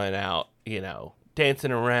the one out,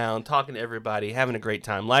 dancing around, talking to everybody, having a great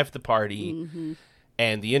time, life of the party. Mm-hmm.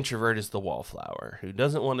 And the introvert is the wallflower who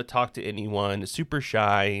doesn't want to talk to anyone, is super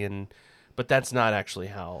shy, but that's not actually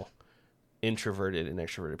how introverted and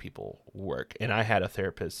extroverted people work. And I had a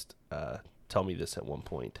therapist tell me this at one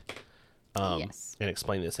point, yes, and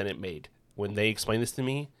explain this, and when they explained this to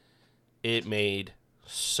me, it made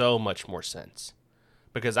so much more sense,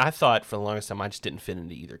 because I thought for the longest time I just didn't fit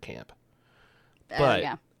into either camp.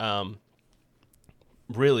 But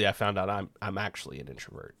really, I found out I'm actually an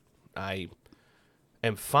introvert. I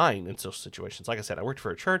am fine in social situations. Like I said, I worked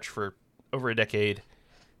for a church for over a decade.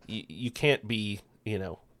 You can't be,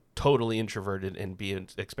 totally introverted and be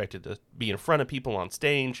expected to be in front of people on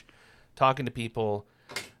stage, talking to people,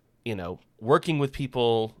 working with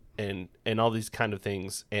people and all these kind of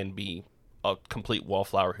things, and be a complete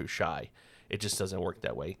wallflower who's shy. It just doesn't work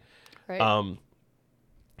that way. Right.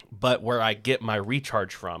 But where I get my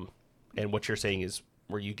recharge from, and what you're saying is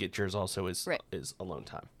where you get yours also is alone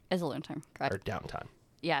time. Is alone time, correct. Or downtime.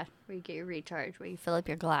 Yeah, where you get your recharge, where you fill up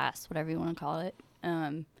your glass, whatever you want to call it.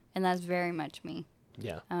 And that's very much me.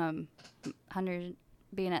 Yeah. 100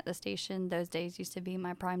 being at the station, those days used to be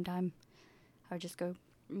my prime time. I would just go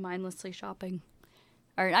mindlessly shopping.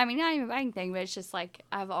 Or, I mean, not even buying things, but it's just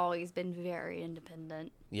I've always been very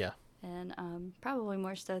independent. Yeah. And probably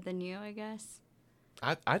more so than you, I guess.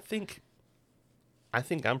 I think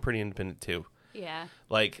I'm pretty independent too. Yeah.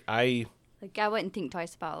 I wouldn't think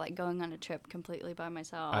twice about going on a trip completely by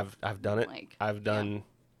myself. I've done it.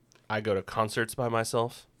 I go to concerts by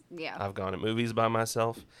myself. Yeah. I've gone to movies by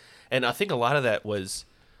myself. And I think a lot of that was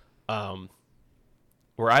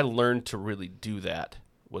where I learned to really do that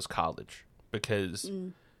was college, because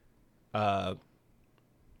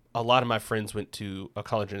a lot of my friends went to a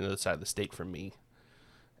college on the other side of the state from me.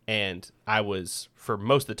 And I was, for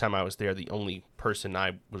most of the time I was there, the only person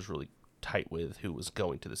I was really tight with who was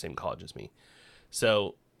going to the same college as me.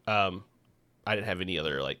 So I didn't have any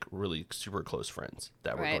other like really super close friends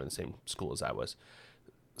that were going to the same school as I was.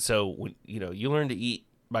 So when you learn to eat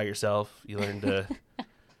by yourself, you learn to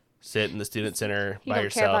sit in the student center by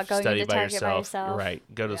yourself, study by yourself, right?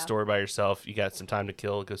 Go to the store by yourself. You got some time to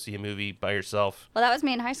kill, go see a movie by yourself. Well, that was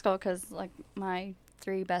me in high school because like my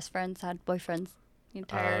 3 best friends had boyfriends the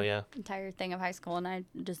entire thing of high school, and I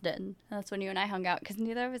just didn't. That's when you and I hung out because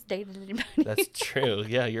neither of us dated anybody. That's true.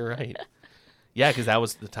 Yeah, you're right. Yeah, because that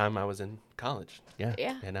was the time I was in college. Yeah.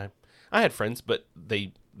 And I had friends, but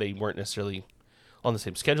they weren't necessarily on the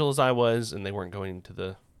same schedule as I was, and they weren't going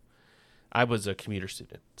to I was a commuter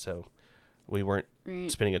student, so we weren't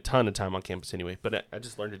spending a ton of time on campus anyway. But I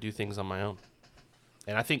just learned to do things on my own,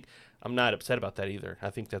 and I think I'm not upset about that either.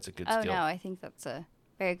 I think that's a good skill. Oh no, I think that's a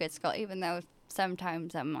very good skill. Even though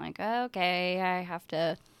sometimes I'm like, okay, I have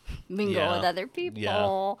to mingle with other people.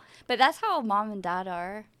 Yeah. But that's how mom and dad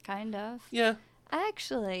are, kind of. Yeah. I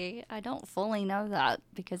don't fully know that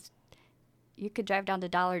because you could drive down to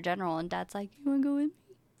Dollar General and dad's like, you want to go with me?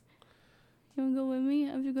 You want to go with me?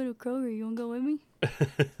 I have to go to Kroger. You want to go with me?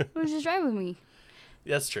 Or just drive with me?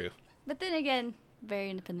 That's true. But then again, very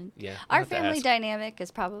independent. Yeah. Our family dynamic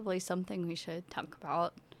is probably something we should talk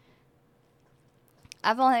about.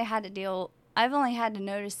 I've only had to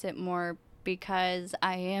notice it more because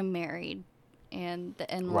I am married and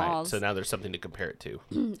the in-laws. Right, so now there's something to compare it to.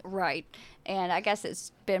 Right. And I guess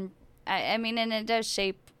it's been, and it does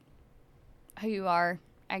shape who you are,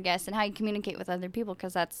 I guess, and how you communicate with other people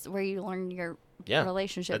because that's where you learn your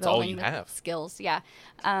relationship building skills. Yeah.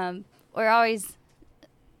 We're always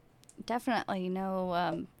definitely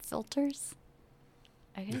no filters,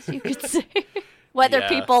 I guess you could say. Whether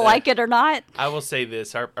people like it or not. I will say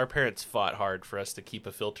this. Our parents fought hard for us to keep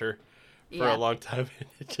a filter for a long time.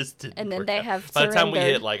 It just didn't And then work they out. have By the time we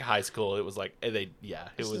hit like high school, it was like, it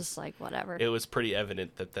was just like whatever. It was pretty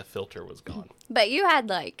evident that the filter was gone. But you had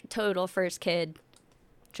like total first kid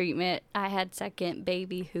treatment. I had second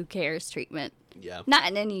baby who cares treatment. Yeah. Not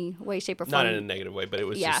in any way, shape, or form. Not in a negative way, but it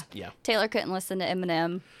was just, Taylor couldn't listen to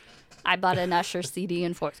Eminem. I bought an Usher CD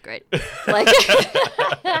in 4th grade. Like,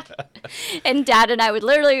 and Dad and I would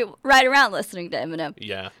literally ride around listening to Eminem.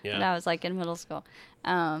 Yeah. And I was like in middle school.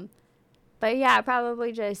 But yeah,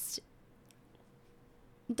 probably just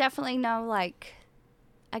definitely no, like,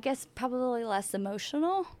 I guess probably less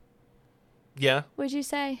emotional. Yeah. Would you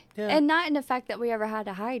say? Yeah. And not in the fact that we ever had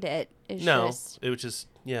to hide it. It was just,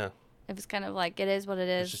 It was kind of like, it is what it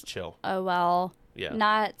is. It's just chill. Oh, well. Yeah.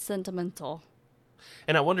 Not sentimental.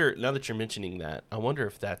 And I wonder, now that you're mentioning that, I wonder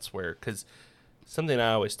if that's where, because something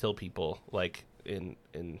I always tell people, like,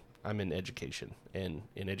 I'm in education, and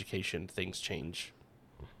in education, things change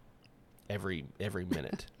every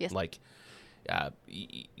minute. Yes. Like,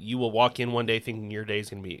 you will walk in one day thinking your day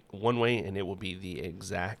is going to be one way, and it will be the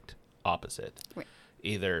exact opposite. Right.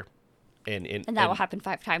 Either, and that will happen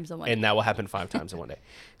 5 times in one day. And that will happen 5 times in one day.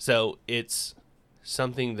 So it's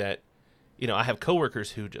something that, I have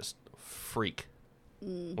coworkers who just freak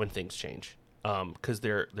when things change, because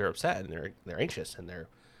they're upset and they're anxious and they're,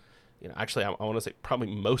 actually I want to say probably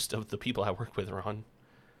most of the people I work with are on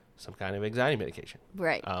some kind of anxiety medication.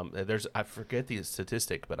 Right. I forget the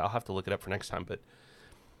statistic, but I'll have to look it up for next time. But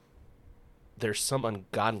there's some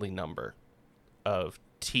ungodly number of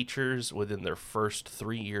teachers within their first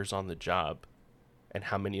 3 years on the job, and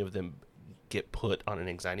how many of them get put on an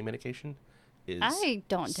anxiety medication is I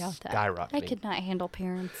don't doubt that. Skyrocketing. I could not handle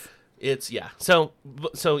parents. It's so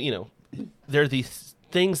there are these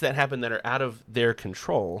things that happen that are out of their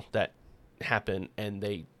control that happen and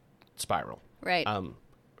they spiral. Right.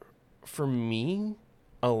 For me,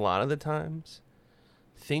 a lot of the times,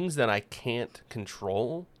 things that I can't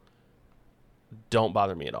control don't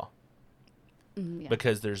bother me at all.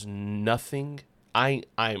 Because there's nothing,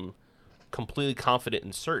 I'm completely confident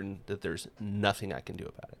and certain that there's nothing I can do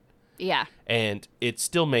about it. Yeah. And it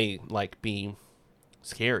still may be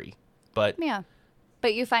scary, but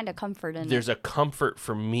but you find a comfort in it. There's a comfort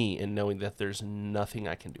for me in knowing that there's nothing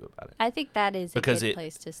I can do about it. I think that is a good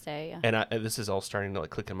place to stay. Yeah. And this is all starting to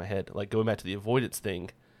click in my head. Like going back to the avoidance thing,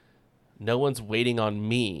 no one's waiting on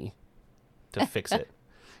me to fix it.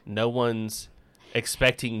 No one's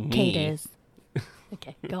expecting me. Kate is.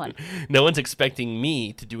 Okay, go on. No one's expecting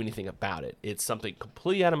me to do anything about it. It's something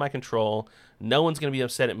completely out of my control. No one's going to be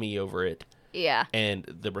upset at me over it. Yeah. And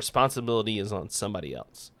the responsibility is on somebody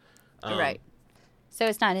else. Right. So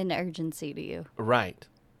it's not an urgency to you. Right.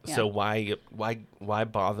 Yeah. So why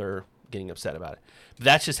bother getting upset about it.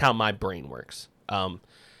 That's just how my brain works.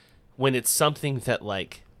 When it's something that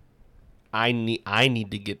like I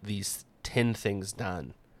need to get these 10 things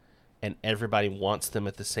done, and everybody wants them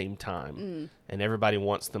at the same time, and everybody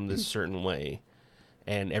wants them this certain way,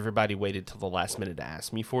 and everybody waited till the last minute to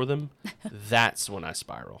ask me for them, that's when I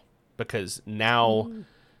spiral. Because now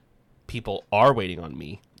people are waiting on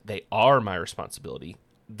me. They are my responsibility.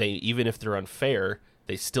 Even if they're unfair,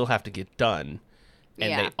 they still have to get done,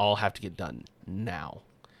 and they all have to get done now.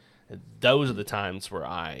 And those are the times where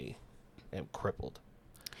I am crippled.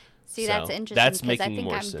 See, So that's interesting. that's because making I think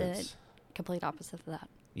more I'm sense. the complete opposite of that.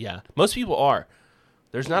 Yeah, most people are.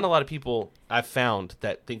 There's not a lot of people I've found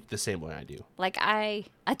that think the same way I do. Like I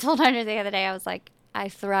told Hunter the other day, I was like, I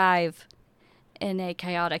thrive in a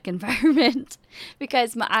chaotic environment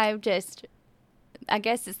because I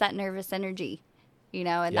guess it's that nervous energy,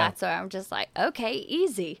 and that's where I'm just like, okay,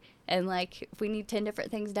 easy. And like, if we need 10 different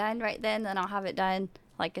things done right then I'll have it done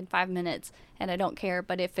like in 5 minutes, and I don't care.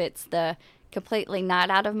 But if it's the completely not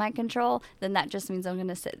out of my control, then that just means I'm going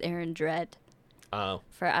to sit there and dread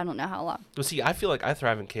for I don't know how long. Well, see, I feel like I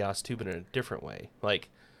thrive in chaos too, but in a different way. Like,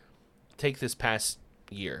 take this past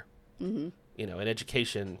year, in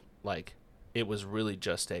education, like, it was really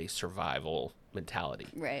just a survival mentality.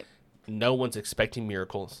 Right. No one's expecting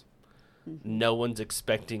miracles. No one's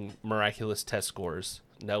expecting miraculous test scores.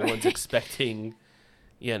 No one's expecting,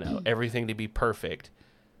 everything to be perfect.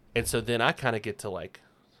 And so then I kind of get to like,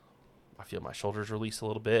 I feel my shoulders release a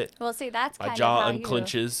little bit. Well, see, that's my kind jaw of how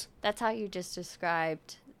unclenches. That's how you just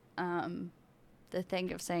described the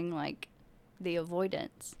thing of saying like the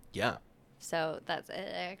avoidance. Yeah. So it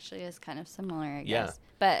actually is kind of similar, I Yeah. guess.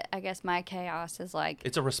 But I guess my chaos is like,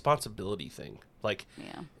 it's a responsibility thing. Like,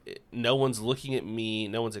 no one's looking at me.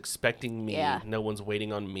 No one's expecting me. Yeah. No one's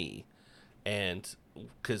waiting on me. And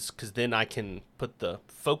because then I can put the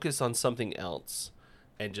focus on something else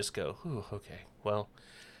and just go, "Ooh, okay, well,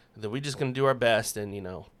 then we're just going to do our best." And,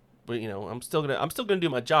 I'm still going to do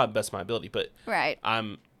my job best of my ability. But right.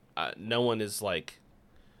 no one is like,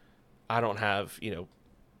 I don't have,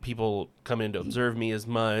 people coming in to observe me as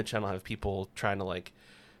much. I don't have people trying to like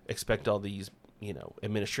expect all these,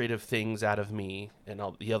 administrative things out of me and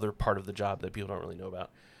all the other part of the job that people don't really know about.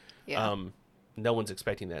 Yeah. No one's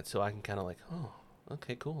expecting that. So I can kind of like, oh,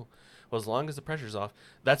 okay, cool. Well, as long as the pressure's off.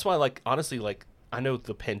 That's why, like, honestly, like, I know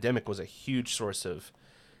the pandemic was a huge source of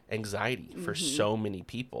anxiety for so many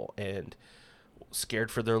people, and scared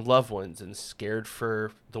for their loved ones, and scared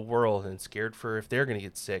for the world, and scared for if they're going to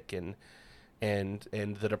get sick, and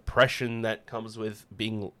the depression that comes with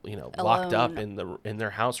being, locked up in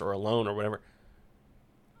their house or alone or whatever.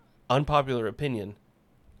 Unpopular opinion,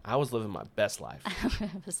 I was living my best life.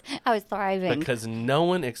 I was thriving. Because no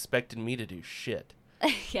one expected me to do shit.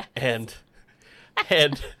 Yeah. And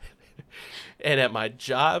at my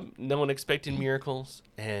job, no one expected miracles,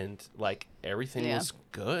 and like everything was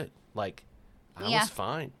good. Like I was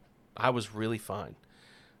fine. I was really fine.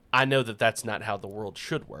 I know that that's not how the world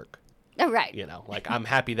should work. Right. Like I'm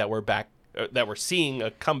happy that we're back, that we're seeing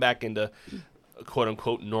a comeback into quote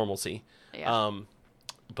unquote normalcy. Yeah.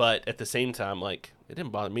 But at the same time, like it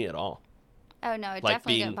didn't bother me at all. Oh no, it Like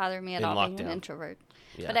definitely didn't bother me at all being an lockdown. introvert.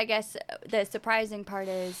 Yeah. But I guess the surprising part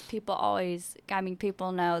is people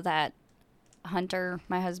know that Hunter,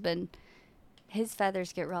 my husband, his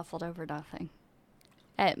feathers get ruffled over nothing.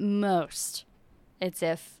 At most, it's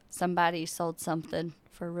if somebody sold something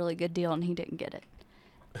for a really good deal and he didn't get it.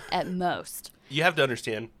 At most. You have to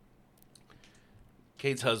understand,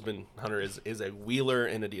 Kate's husband, Hunter, is a wheeler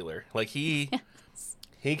and a dealer. Like he's one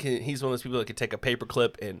of those people that can take a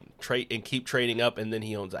paperclip and keep trading up, and then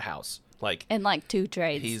he owns a house. Like in like 2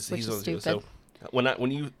 trades, which he's is stupid. So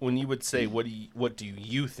when you would say what do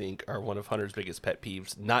you think are one of Hunter's biggest pet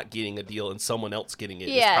peeves, not getting a deal and someone else getting it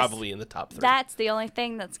is probably in the top 3. That's the only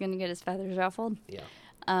thing that's going to get his feathers ruffled. Yeah.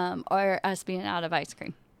 Or us being out of ice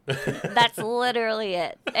cream. That's literally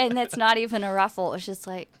it. And it's not even a ruffle. It's just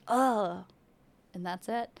like, oh. And that's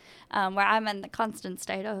it. Where I'm in the constant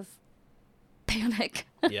state of panic.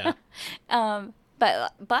 Yeah.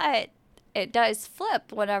 But it does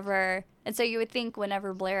flip whenever. And so you would think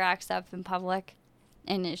whenever Blair acts up in public,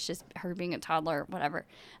 and it's just her being a toddler, whatever,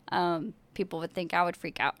 people would think I would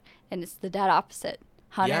freak out. And it's the dead opposite.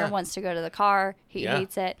 Hunter wants to go to the car. He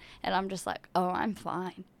hates it. And I'm just like, oh, I'm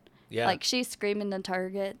fine. Yeah. Like, she's screaming to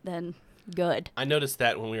Target, then good. I noticed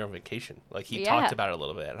that when we were on vacation. Like, he talked about it a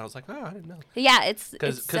little bit, and I was like, oh, I didn't know. Yeah, it's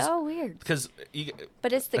so weird.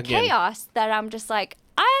 But it's the chaos that I'm just like,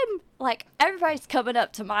 I'm like, everybody's coming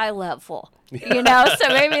up to my level, you know? So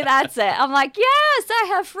maybe that's it. I'm like, yes, I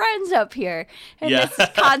have friends up here in this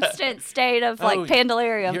constant state of, like,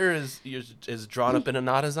 Pandalarium. You're as drawn up in a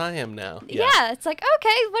knot as I am now. Yeah, it's like,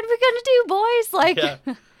 okay, what are we going to do, boys? Like,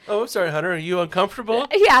 yeah. Oh, I'm sorry, Hunter. Are you uncomfortable?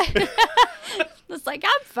 Yeah. It's like,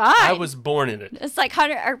 I'm fine. I was born in it. It's like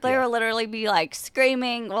Hunter, they will literally be, like,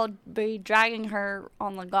 screaming. We'll be dragging her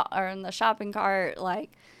on in the shopping cart, like,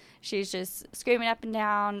 she's just screaming up and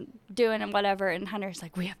down, doing whatever, and Hunter's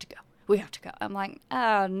like, we have to go. We have to go. I'm like,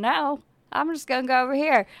 oh, no. I'm just going to go over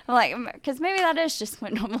here. I'm like, because maybe that is just my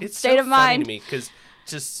normal state of mind. It's so funny to me, because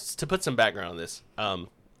just to put some background on this,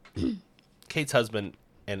 Kate's husband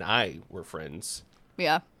and I were friends.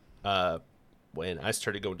 Yeah. When I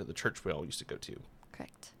started going to the church we all used to go to.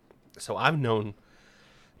 Correct. So I've known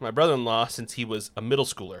my brother-in-law since he was a middle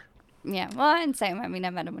schooler. Yeah. Well, I didn't say him. I mean,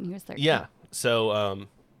 I met him when he was 13. Yeah. So,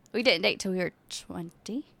 we didn't date till we were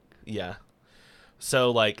 20. Yeah.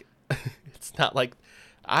 So, like, it's not like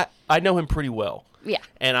I know him pretty well. Yeah.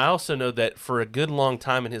 And I also know that for a good long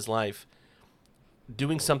time in his life,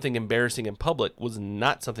 doing something embarrassing in public was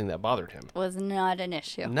not something that bothered him. Was not an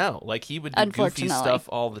issue. No. Like, he would do goofy stuff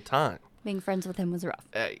all the time. Being friends with him was rough.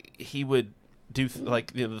 He would do,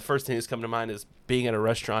 the first thing that's come to mind is being at a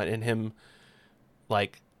restaurant and him,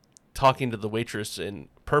 like, talking to the waitress and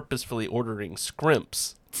purposefully ordering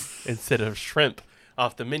scrimps instead of shrimp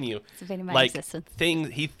off the menu. It's evading my like existence.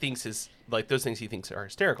 He thinks is like those things he thinks are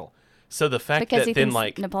hysterical. So the fact because that he then thinks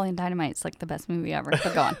like Napoleon Dynamite's like the best movie ever.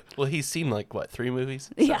 But go on. Well, he's seen like what 3 movies?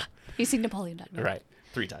 So. Yeah, he's seen Napoleon Dynamite. Right,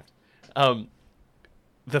 3 times.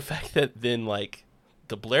 The fact that then like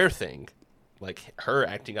the Blair thing, like her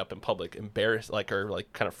acting up in public, embarrassed, like her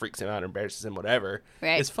like kind of freaks him out, embarrasses him, whatever.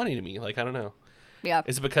 Right. It's funny to me. Like I don't know. Yeah.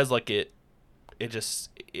 Is it because like it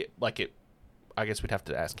I guess we'd have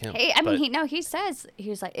to ask him. Hey, I mean, he says, he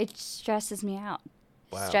was like, it stresses me out.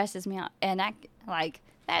 It Wow. stresses me out. And that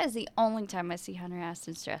is the only time I see Hunter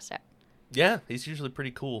Aston stressed out. Yeah, he's usually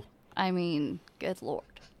pretty cool. I mean, good Lord.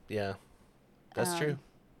 Yeah, that's true.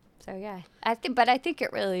 So yeah, I think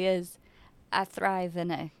it really is. I thrive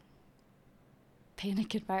in a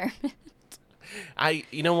panic environment.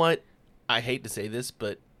 You know what? I hate to say this,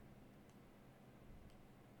 but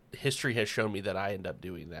history has shown me that I end up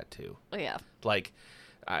doing that too. Yeah. Like,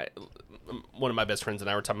 one of my best friends and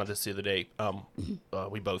I were talking about this the other day.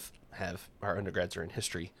 We both have our undergrads are in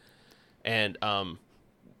history, and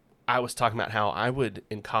I was talking about how I would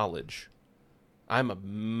in college. I'm a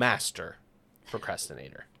master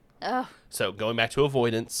procrastinator. Oh. So going back to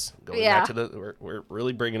avoidance, back to we're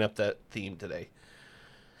really bringing up that theme today.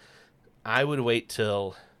 I would wait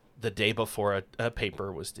till the day before a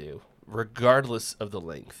paper was due, regardless of the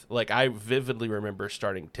length. Like I vividly remember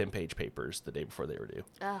starting 10-page papers the day before they were due.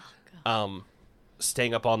 Oh, God.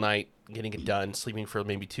 Staying up all night, getting it done, sleeping for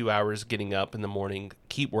maybe 2 hours, getting up in the morning,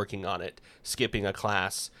 keep working on it, skipping a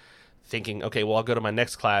class, thinking, okay, well, I'll go to my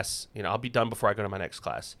next class. I'll be done before I go to my next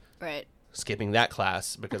class. Right. Skipping that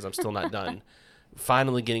class because I'm still not done.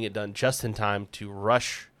 Finally getting it done just in time to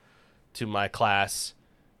rush to my class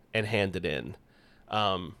and hand it in.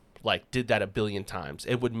 Did that a billion times.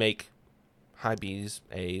 It would make high B's,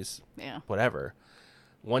 A's, whatever.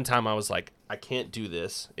 One time I was like, I can't do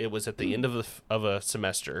this. It was at the end of a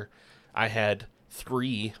semester. I had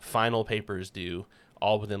 3 final papers due,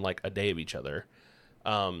 all within like a day of each other.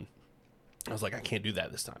 I was like, I can't do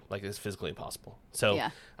that this time. Like, it's physically impossible. So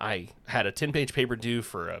I had a 10-page paper due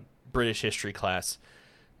for a British history class,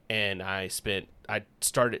 and I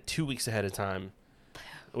started 2 weeks ahead of time,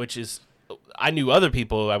 which is, I knew other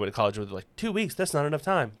people I went to college with like 2 weeks. That's not enough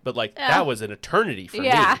time. But like that was an eternity for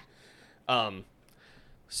me.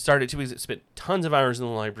 Started 2 weeks, spent tons of hours in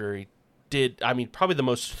the library, probably the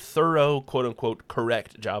most thorough, quote unquote,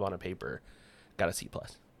 correct job on a paper. Got a C+.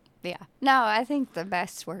 Yeah. No, I think the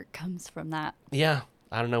best work comes from that. Yeah.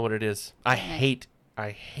 I don't know what it is. I hate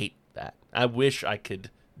that. I wish I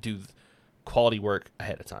could do quality work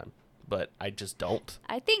ahead of time, but I just don't.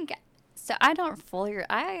 I think, so I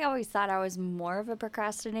always thought I was more of a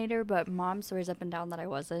procrastinator, but Mom swears up and down that I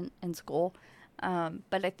wasn't in school.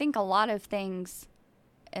 But I think a lot of things,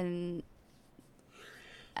 and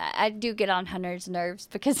I do get on Hunter's nerves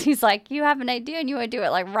because he's like, you have an idea and you want to do it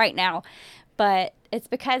like right now. But it's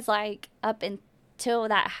because like up until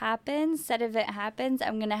that happens, instead of it happens,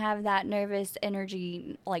 I'm going to have that nervous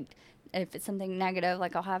energy. Like if it's something negative,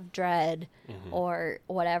 like I'll have dread or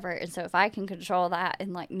whatever. And so if I can control that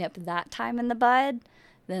and like nip that time in the bud,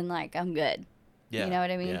 then like I'm good. Yeah. You know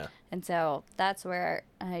what I mean? Yeah. And so that's where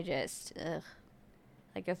I just,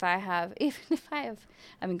 like going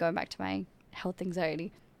back to my health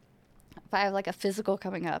anxiety, if I have like a physical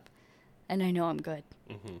coming up, and I know I'm good.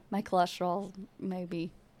 Mm-hmm. My cholesterol maybe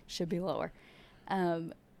should be lower.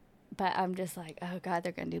 But I'm just like, oh, God,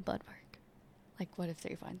 they're going to do blood work. Like, what if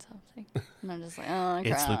they find something? And I'm just like, oh,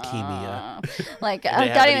 It's crap. leukemia. Like, They don't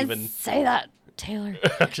haven't even say that, Taylor.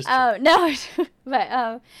 Just No,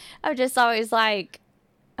 but I'm just always like,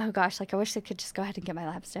 oh, gosh, like, I wish I could just go ahead and get my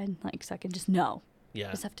labs done, like, so I can just know. yeah.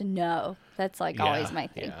 Just have to know. That's, like, always my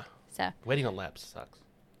thing. Yeah. So, Waiting on labs sucks.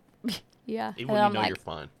 yeah. Even And when you I'm know like, you're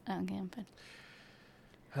fine. okay, I'm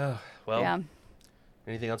fine. Well, Yeah.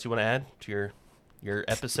 anything else you want to add to your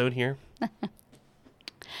episode here?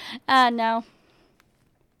 No.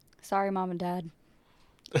 Sorry, Mom and Dad.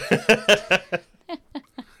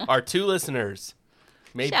 Our 2 listeners.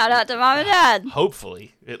 Maybe, Shout out to Mom and Dad.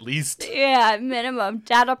 hopefully, at least. Yeah, minimum.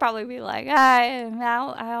 Dad will probably be like,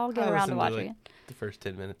 I'll get I around to listened watching like it. the first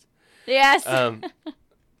 10 minutes. Yes.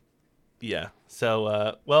 Yeah.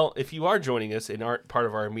 So, well, if you are joining us and aren't part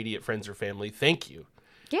of our immediate friends or family, thank you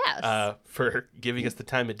yes. for giving us the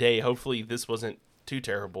time of day. Hopefully, this wasn't too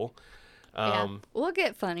terrible. Yeah. We'll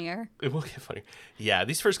get funnier. It will get funnier. Yeah,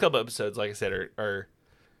 these first couple episodes, like I said, are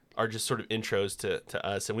just sort of intros to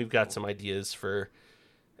us, and we've got some ideas for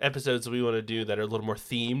episodes that we want to do that are a little more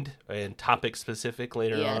themed and topic specific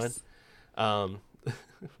later Yes. on.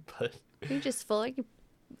 But We just fully,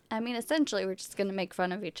 I mean, essentially, we're just going to make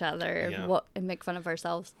fun of each other Yeah. and make fun of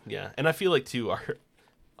ourselves. yeah, and I feel like too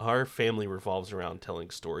our family revolves around telling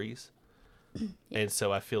stories, and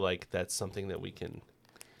so I feel like that's something that we can.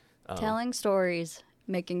 Telling stories,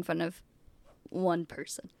 making fun of one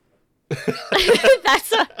person.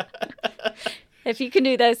 If you can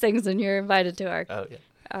do those things, then you're invited to Oh yeah,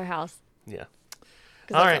 our house. yeah.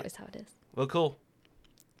 'Cause All that's right. always how it is. Well, cool.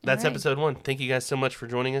 That's right. episode 1. Thank you guys so much for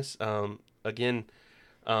joining us. Again,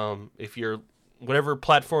 if you're whatever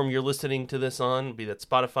platform you're listening to this on, be that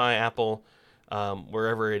Spotify, Apple,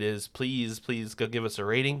 wherever it is, please go give us a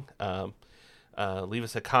rating. Leave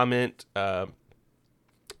us a comment.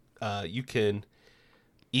 You can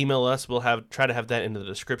email us. We'll try to have that in the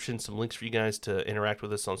description. Some links for you guys to interact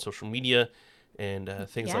with us on social media and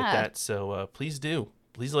things like Yeah. that. So please do.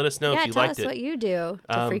 Please let us know Yeah, if you tell liked us it. what you do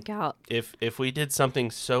to freak out. If we did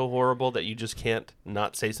something so horrible that you just can't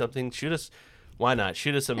not say something, shoot us. Why not?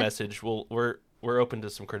 Shoot us a message. We're open to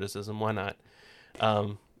some criticism. Why not?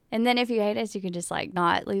 And then if you hate us, you can just like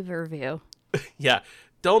not leave a review. Yeah.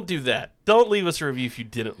 Don't do that. Don't leave us a review if you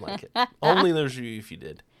didn't like it. Only leave us a review if you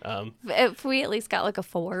did. If we at least got like a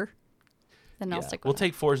 4, then I'll Yeah. stick We'll with it.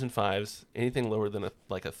 take 4s and 5s. Anything lower than a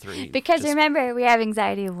 3. Because just- remember, we have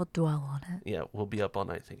anxiety and we'll dwell on it. yeah, we'll be up all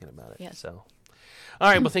night thinking about it. Yes. So, all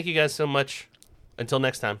right. Well, thank you guys so much. Until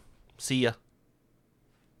next time. See ya.